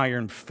 the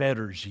iron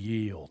fetters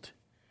yield.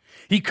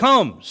 He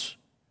comes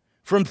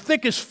from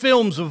thickest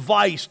films of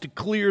vice to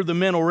clear the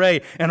mental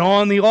ray, and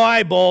on the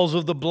eyeballs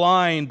of the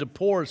blind to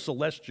pour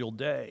celestial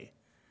day.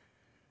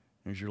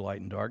 There's your light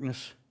in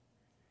darkness.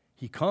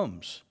 He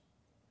comes,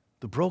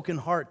 the broken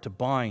heart to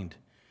bind,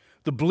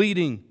 the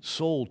bleeding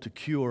soul to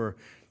cure,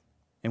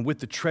 and with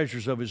the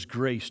treasures of His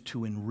grace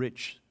to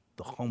enrich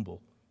the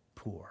humble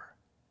poor.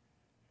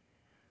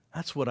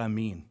 That's what I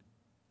mean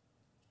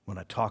when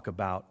I talk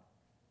about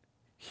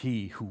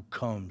He who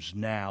comes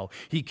now.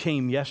 He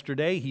came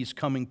yesterday, He's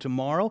coming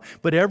tomorrow,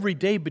 but every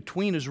day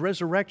between His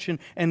resurrection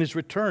and His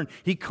return,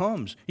 He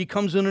comes. He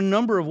comes in a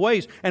number of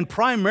ways, and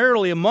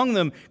primarily among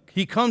them,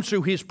 He comes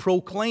through His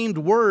proclaimed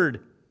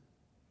word.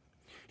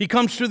 He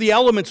comes through the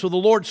elements of the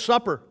Lord's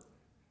Supper.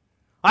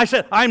 I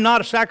said, I'm not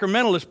a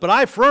sacramentalist, but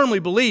I firmly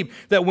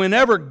believe that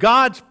whenever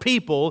God's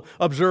people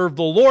observe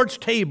the Lord's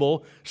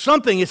table,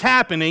 something is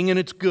happening and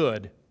it's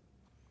good.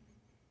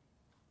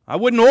 I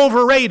wouldn't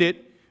overrate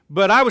it,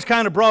 but I was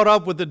kind of brought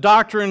up with the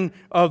doctrine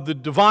of the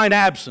divine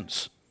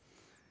absence.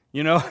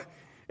 You know,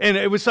 and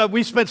it was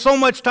we spent so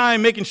much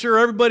time making sure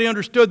everybody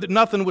understood that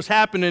nothing was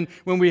happening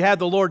when we had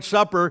the Lord's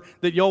Supper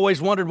that you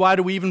always wondered, why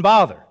do we even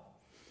bother?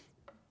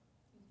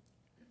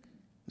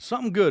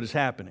 Something good is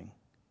happening.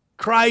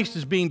 Christ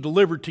is being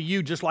delivered to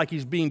you just like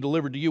He's being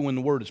delivered to you when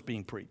the Word is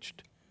being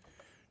preached.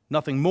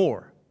 Nothing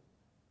more,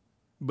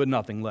 but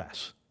nothing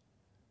less.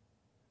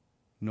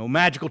 No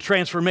magical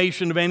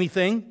transformation of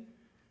anything,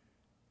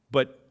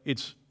 but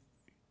it's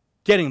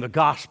getting the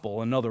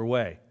gospel another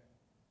way.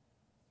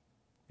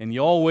 And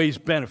you always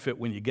benefit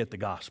when you get the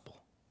gospel.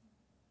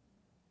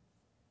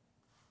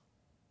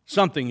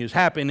 Something is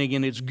happening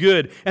and it's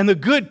good. And the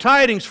good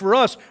tidings for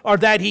us are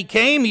that He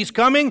came, He's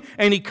coming,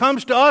 and He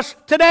comes to us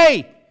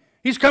today.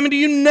 He's coming to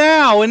you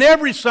now and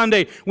every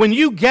Sunday when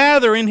you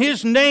gather in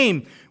His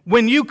name.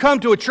 When you come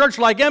to a church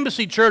like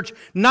Embassy Church,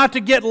 not to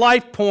get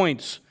life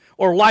points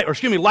or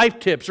life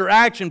tips or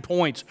action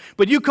points,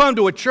 but you come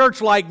to a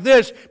church like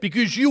this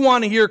because you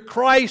want to hear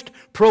Christ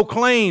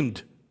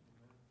proclaimed.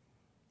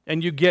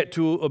 And you get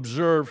to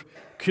observe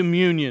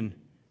communion.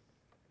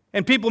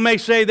 And people may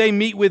say they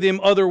meet with Him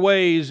other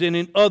ways and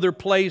in other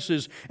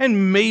places.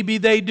 And maybe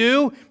they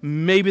do,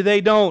 maybe they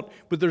don't.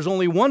 But there's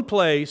only one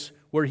place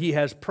where He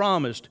has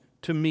promised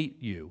to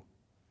meet you.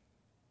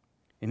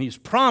 And He's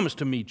promised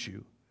to meet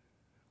you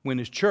when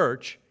His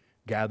church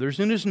gathers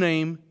in His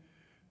name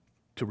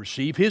to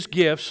receive His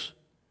gifts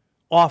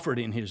offered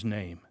in His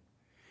name.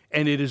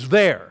 And it is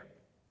there,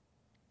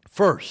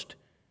 first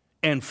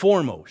and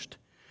foremost,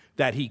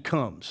 that He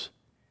comes.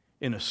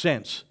 In a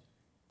sense,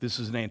 this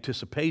is an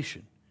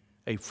anticipation,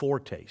 a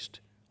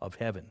foretaste of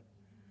heaven,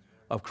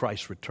 of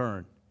Christ's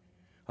return,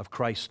 of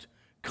Christ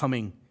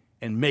coming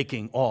and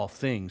making all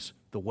things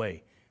the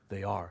way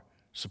they are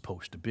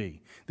supposed to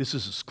be. This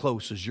is as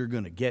close as you're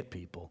going to get,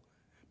 people,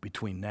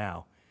 between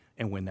now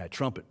and when that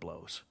trumpet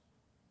blows.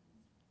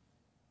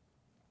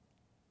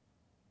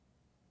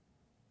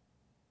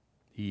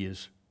 He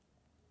is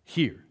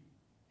here,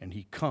 and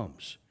He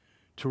comes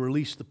to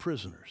release the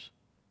prisoners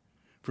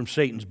from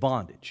Satan's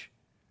bondage,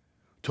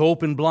 to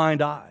open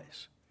blind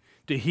eyes,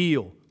 to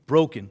heal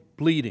broken,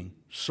 bleeding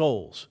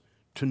souls,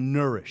 to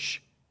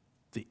nourish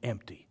the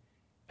empty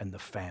and the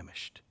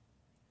famished,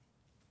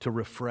 to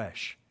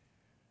refresh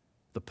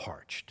the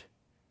parched.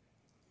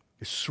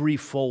 His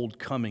threefold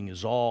coming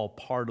is all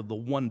part of the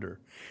wonder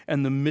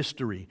and the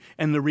mystery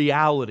and the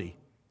reality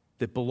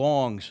that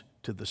belongs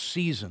to the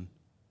season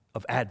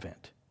of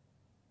Advent.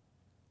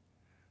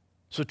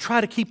 So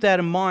try to keep that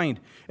in mind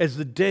as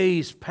the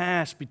days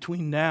pass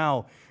between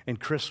now and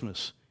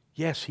Christmas.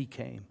 Yes, He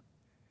came,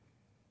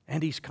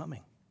 and He's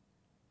coming,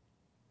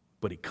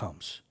 but He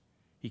comes.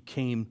 He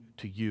came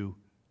to you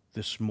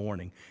this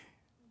morning.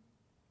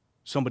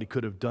 Somebody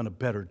could have done a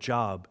better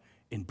job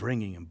in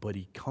bringing Him, but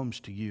He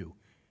comes to you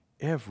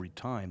every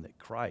time that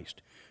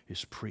Christ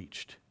is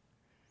preached.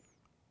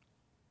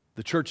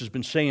 The church has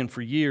been saying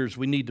for years,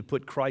 we need to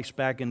put Christ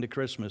back into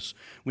Christmas.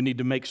 We need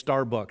to make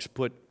Starbucks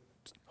put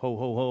ho,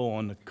 ho, ho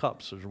on the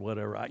cups or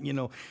whatever.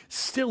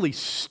 Silly,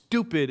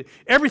 stupid.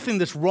 Everything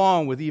that's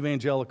wrong with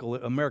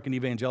American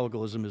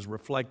evangelicalism is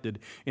reflected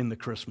in the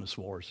Christmas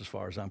wars as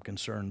far as I'm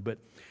concerned.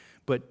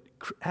 But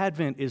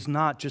Advent is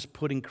not just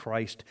putting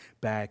Christ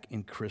back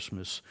in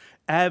Christmas.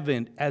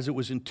 Advent, as it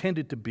was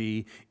intended to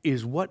be,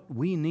 is what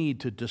we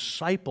need to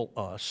disciple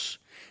us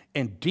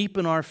and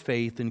deepen our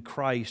faith in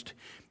Christ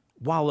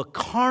while a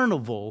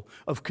carnival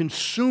of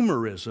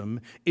consumerism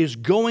is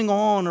going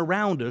on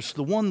around us,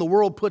 the one the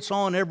world puts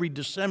on every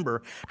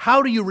December.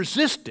 How do you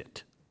resist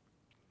it?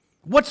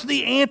 What's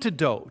the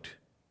antidote?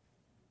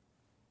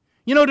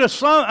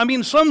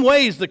 In some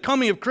ways, the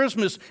coming of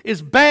Christmas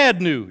is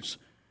bad news.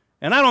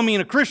 And I don't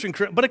mean a Christian,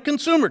 but a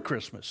consumer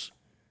Christmas.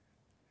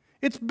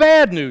 It's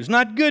bad news,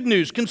 not good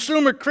news.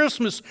 Consumer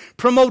Christmas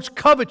promotes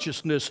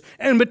covetousness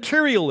and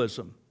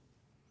materialism.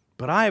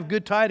 But I have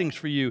good tidings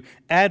for you.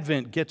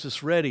 Advent gets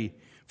us ready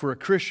for a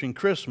Christian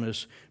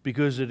Christmas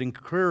because it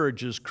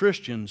encourages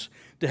Christians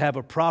to have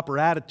a proper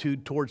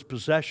attitude towards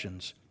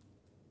possessions,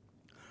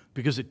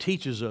 because it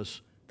teaches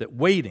us that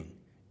waiting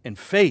and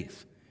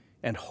faith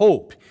and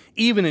hope,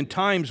 even in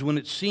times when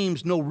it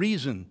seems no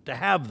reason to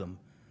have them,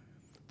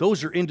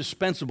 those are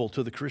indispensable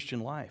to the Christian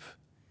life.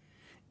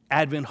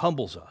 Advent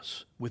humbles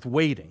us with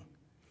waiting.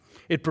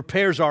 It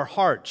prepares our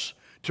hearts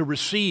to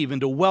receive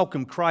and to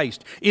welcome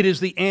Christ. It is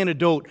the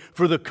antidote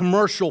for the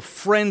commercial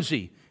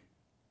frenzy,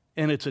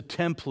 and it's a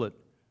template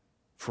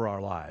for our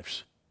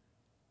lives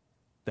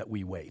that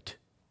we wait,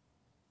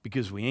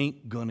 because we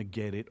ain't going to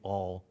get it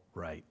all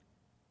right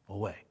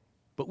away,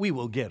 but we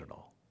will get it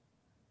all.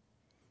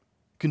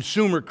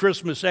 Consumer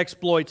Christmas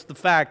exploits the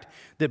fact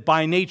that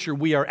by nature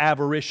we are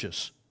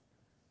avaricious.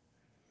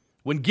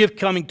 When gift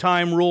coming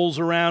time rolls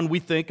around, we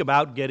think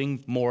about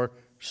getting more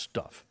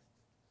stuff.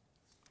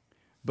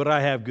 But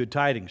I have good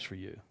tidings for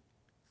you.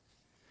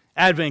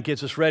 Advent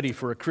gets us ready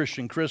for a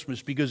Christian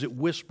Christmas because it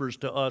whispers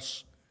to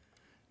us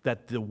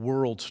that the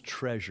world's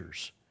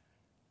treasures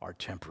are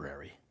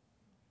temporary.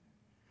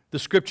 The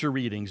scripture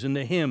readings and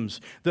the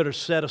hymns that are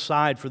set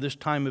aside for this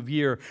time of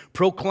year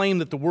proclaim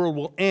that the world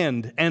will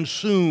end, and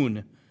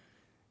soon.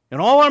 And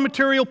all our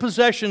material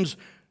possessions,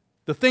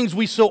 the things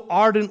we so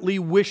ardently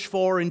wish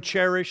for and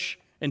cherish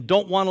and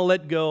don't want to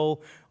let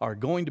go, are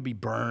going to be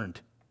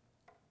burned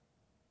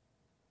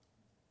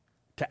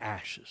to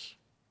ashes.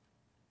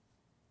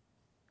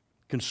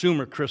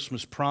 Consumer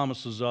Christmas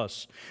promises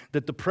us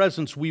that the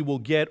presents we will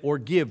get or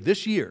give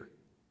this year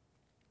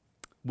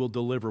will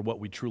deliver what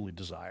we truly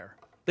desire.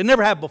 They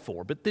never have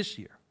before, but this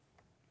year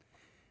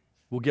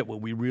we'll get what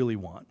we really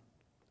want.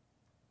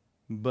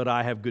 But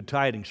I have good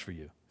tidings for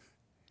you.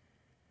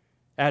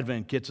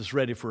 Advent gets us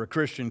ready for a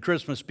Christian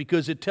Christmas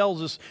because it tells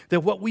us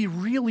that what we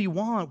really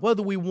want,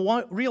 whether we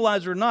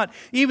realize it or not,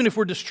 even if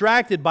we're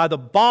distracted by the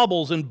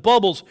baubles and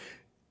bubbles,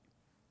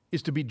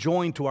 is to be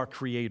joined to our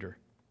Creator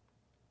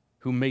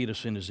who made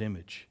us in His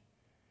image.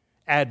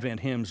 Advent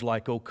hymns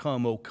like O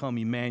Come,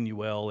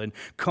 Emmanuel, and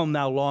Come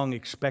Thou Long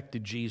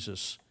Expected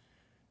Jesus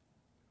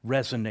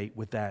resonate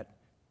with that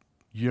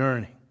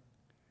yearning.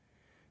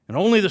 And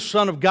only the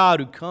Son of God,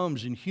 who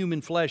comes in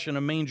human flesh in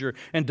a manger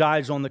and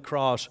dies on the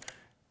cross,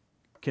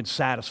 can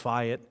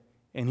satisfy it,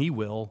 and He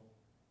will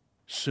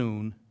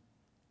soon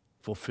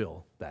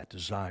fulfill that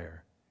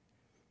desire.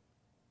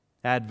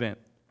 Advent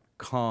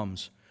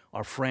calms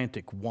our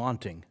frantic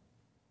wanting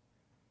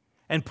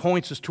and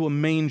points us to a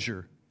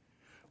manger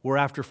where,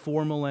 after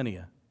 4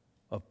 millennia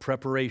of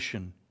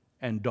preparation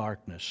and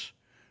darkness,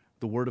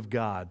 the Word of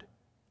God,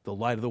 the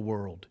light of the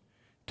world,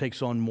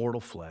 takes on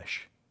mortal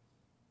flesh.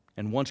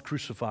 And once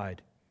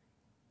crucified,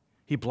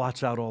 He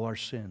blots out all our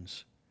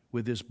sins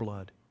with His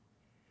blood.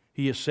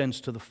 He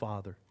ascends to the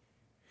Father.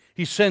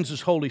 He sends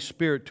His Holy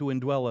Spirit to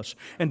indwell us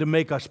and to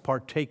make us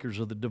partakers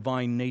of the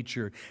divine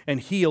nature. And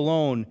He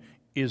alone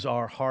is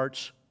our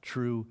heart's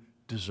true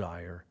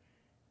desire.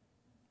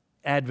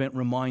 Advent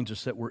reminds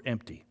us that we're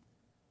empty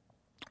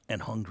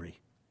and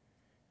hungry,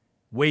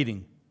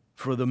 waiting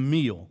for the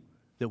meal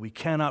that we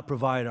cannot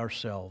provide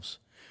ourselves,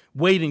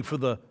 waiting for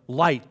the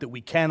light that we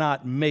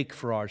cannot make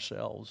for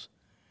ourselves,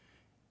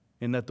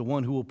 and that the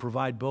one who will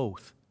provide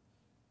both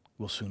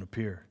will soon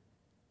appear.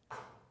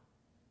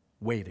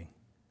 Waiting.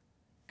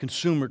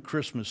 Consumer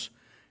Christmas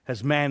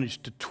has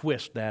managed to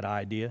twist that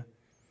idea,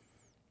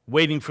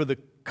 waiting for the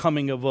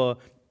coming of a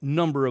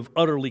number of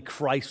utterly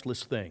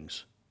Christless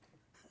things.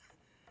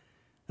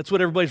 That's what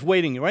everybody's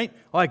waiting, right?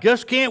 I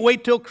just can't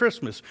wait till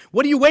Christmas.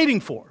 What are you waiting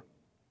for?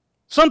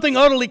 Something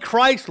utterly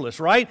Christless,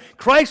 right?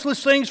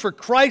 Christless things for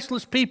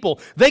Christless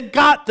people. They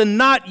got the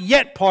not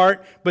yet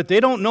part, but they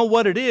don't know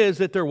what it is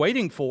that they're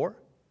waiting for.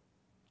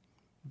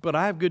 But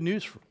I have good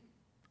news for them.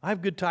 I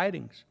have good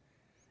tidings.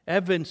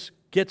 Advent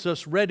gets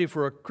us ready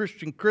for a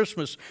Christian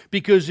Christmas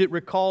because it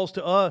recalls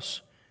to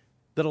us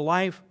that a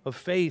life of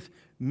faith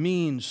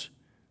means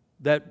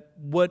that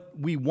what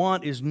we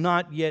want is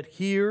not yet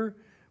here,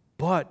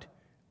 but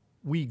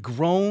we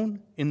groan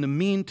in the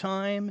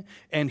meantime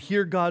and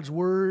hear God's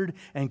word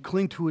and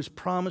cling to His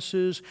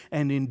promises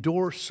and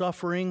endure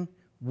suffering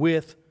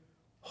with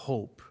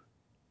hope.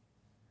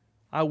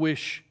 I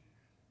wish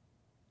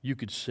you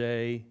could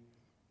say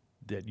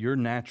that your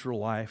natural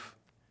life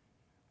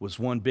was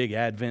one big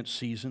Advent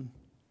season.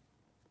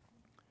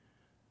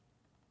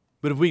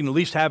 But if we can at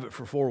least have it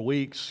for 4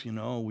 weeks,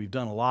 we've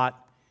done a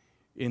lot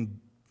in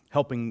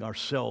helping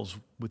ourselves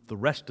with the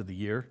rest of the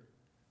year.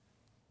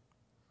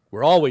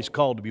 We're always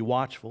called to be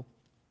watchful.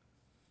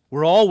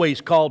 We're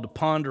always called to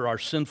ponder our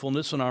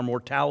sinfulness and our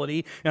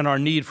mortality and our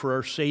need for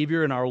our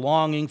Savior and our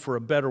longing for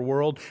a better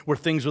world where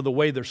things are the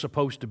way they're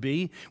supposed to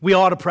be. We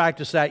ought to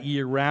practice that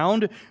year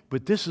round,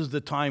 but this is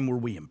the time where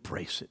we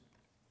embrace it.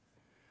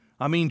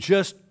 I mean,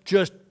 just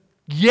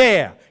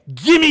yeah,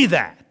 give me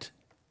that.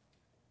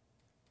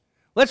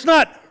 Let's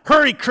not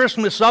hurry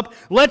Christmas up.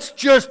 Let's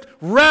just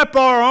wrap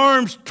our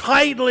arms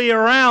tightly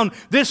around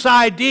this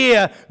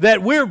idea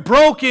that we're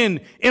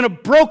broken in a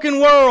broken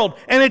world,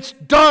 and it's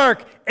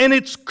dark, and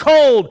it's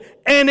cold,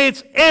 and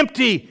it's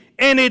empty,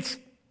 and it's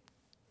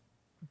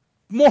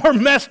more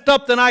messed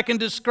up than I can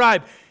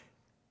describe.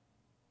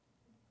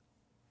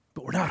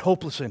 But we're not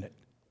hopeless in it.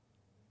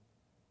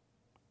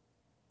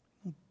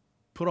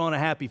 Put on a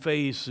happy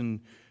face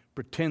and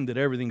pretend that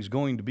everything's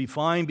going to be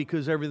fine,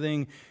 because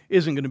everything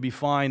isn't going to be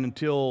fine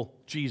until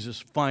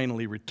Jesus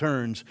finally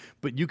returns.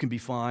 But you can be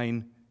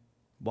fine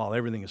while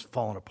everything is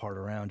falling apart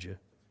around you.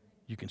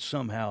 You can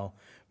somehow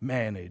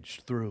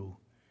manage through.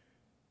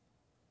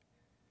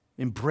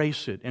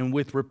 Embrace it, and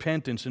with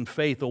repentance and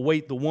faith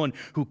await the one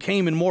who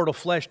came in mortal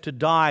flesh to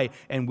die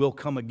and will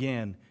come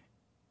again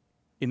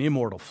in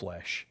immortal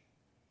flesh.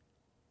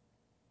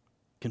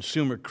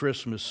 Consumer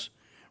Christmas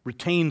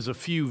retains a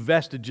few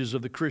vestiges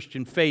of the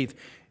Christian faith,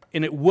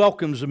 and it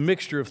welcomes a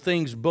mixture of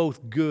things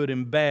both good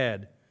and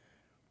bad.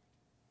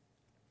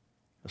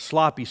 A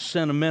sloppy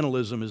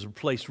sentimentalism has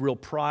replaced real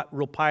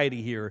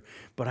piety here,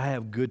 but I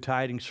have good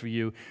tidings for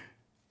you.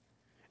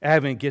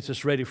 Advent gets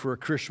us ready for a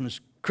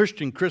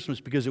Christian Christmas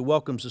because it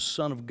welcomes the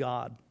Son of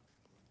God.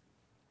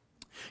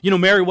 You know,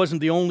 Mary wasn't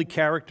the only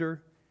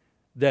character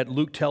that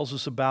Luke tells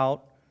us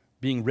about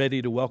being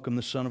ready to welcome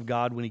the Son of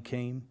God when He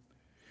came.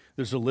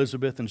 There's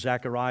Elizabeth and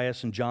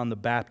Zacharias and John the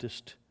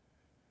Baptist,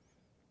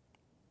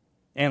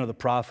 Anna the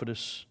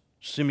prophetess,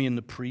 Simeon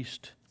the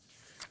priest.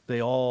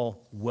 They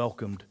all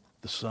welcomed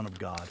the Son of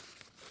God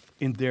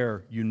in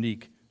their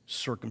unique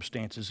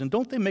circumstances. And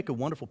don't they make a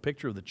wonderful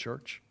picture of the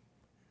church?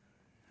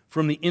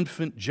 From the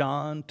infant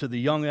John to the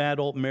young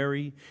adult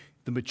Mary,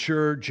 the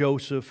mature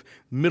Joseph,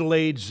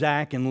 middle-aged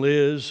Zach and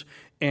Liz,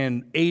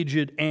 and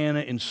aged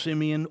Anna and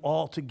Simeon,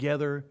 all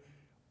together,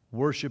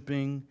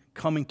 worshiping,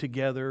 coming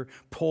together,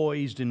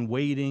 poised and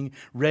waiting,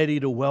 ready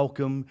to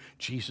welcome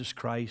Jesus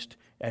Christ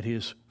at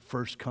His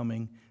first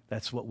coming.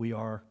 That's what we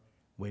are,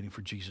 waiting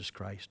for Jesus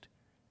Christ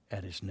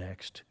at His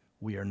next.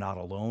 We are not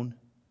alone.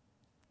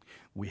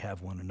 We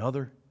have one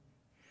another.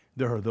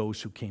 There are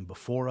those who came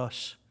before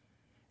us,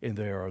 and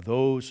there are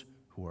those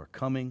who are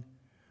coming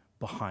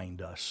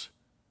behind us.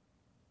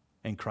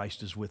 And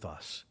Christ is with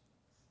us,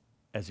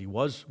 as He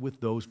was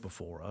with those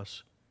before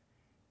us,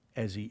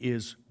 as He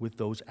is with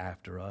those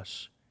after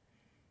us.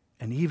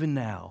 And even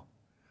now,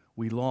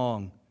 we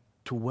long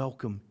to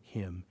welcome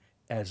Him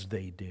as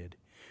they did.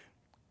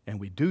 And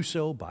we do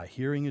so by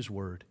hearing His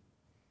word,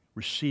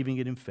 receiving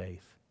it in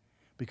faith.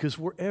 Because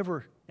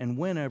wherever and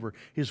whenever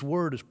His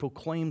word is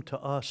proclaimed to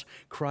us,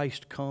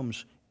 Christ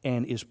comes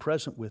and is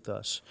present with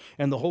us.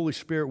 And the Holy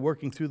Spirit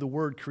working through the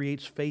word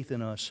creates faith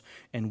in us,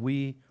 and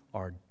we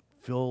are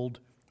filled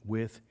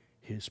with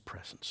His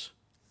presence.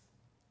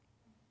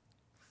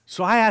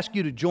 So I ask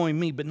you to join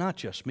me, but not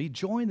just me,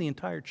 join the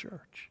entire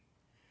church.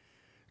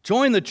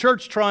 Join the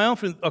church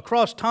triumphant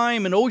across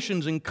time and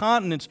oceans and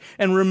continents,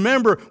 and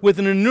remember with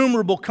an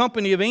innumerable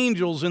company of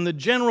angels in the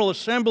general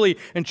assembly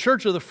and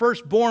church of the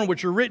firstborn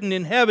which are written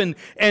in heaven,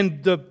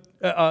 and God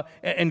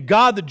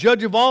the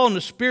judge of all, and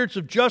the spirits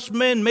of just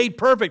men made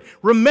perfect.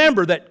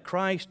 Remember that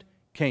Christ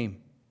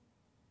came,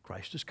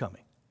 Christ is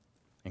coming,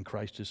 and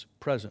Christ is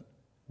present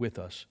with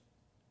us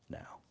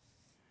now.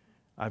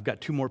 I've got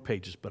 2 more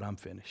pages, but I'm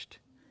finished.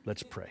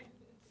 Let's pray.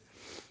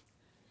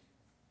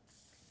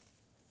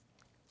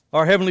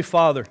 Our Heavenly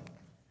Father,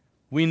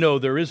 we know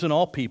there is in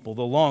all people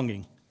the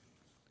longing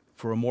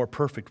for a more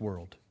perfect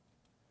world.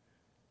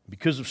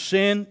 Because of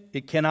sin,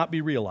 it cannot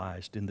be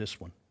realized in this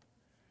one.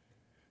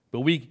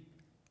 But we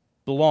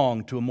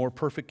belong to a more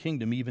perfect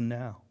kingdom even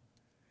now.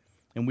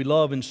 And we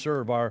love and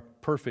serve our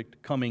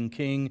perfect coming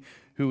King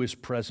who is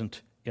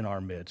present in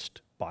our midst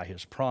by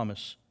His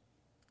promise.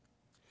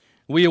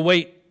 We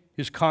await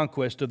His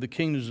conquest of the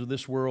kingdoms of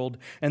this world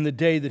and the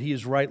day that He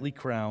is rightly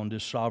crowned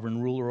as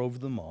sovereign ruler over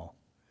them all.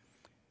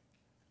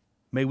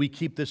 May we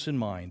keep this in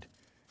mind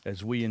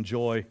as we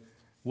enjoy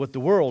what the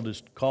world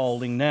is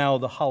calling now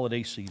the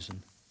holiday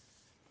season.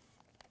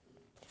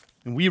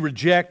 And we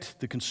reject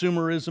the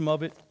consumerism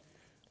of it.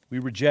 We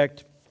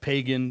reject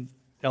pagan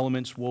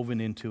elements woven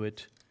into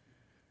it.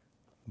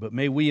 But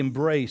may we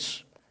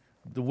embrace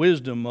the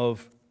wisdom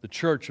of the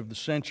church of the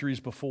centuries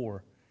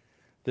before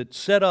that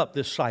set up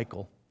this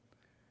cycle,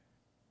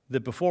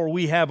 that before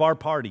we have our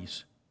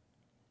parties,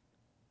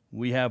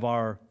 we have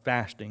our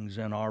fastings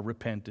and our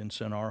repentance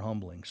and our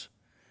humblings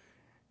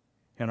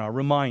and our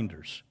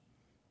reminders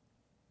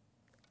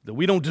that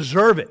we don't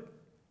deserve it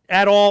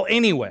at all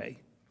anyway.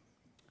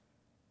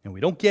 And we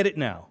don't get it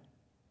now.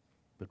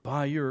 But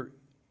by Your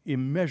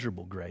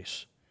immeasurable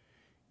grace,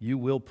 You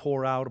will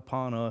pour out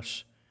upon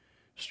us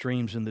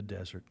streams in the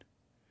desert,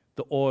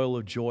 the oil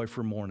of joy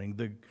for mourning,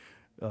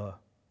 the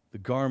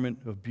garment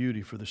of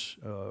beauty for this,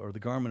 or the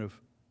garment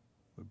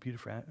of beauty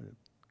for,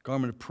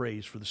 garment of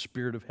praise for the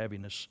spirit of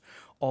heaviness.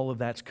 All of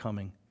that's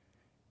coming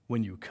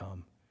when You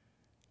come.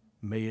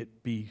 May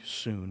it be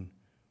soon.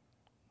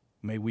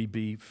 May we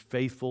be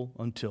faithful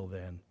until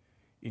then.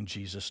 In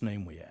Jesus'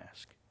 name we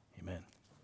ask. Amen.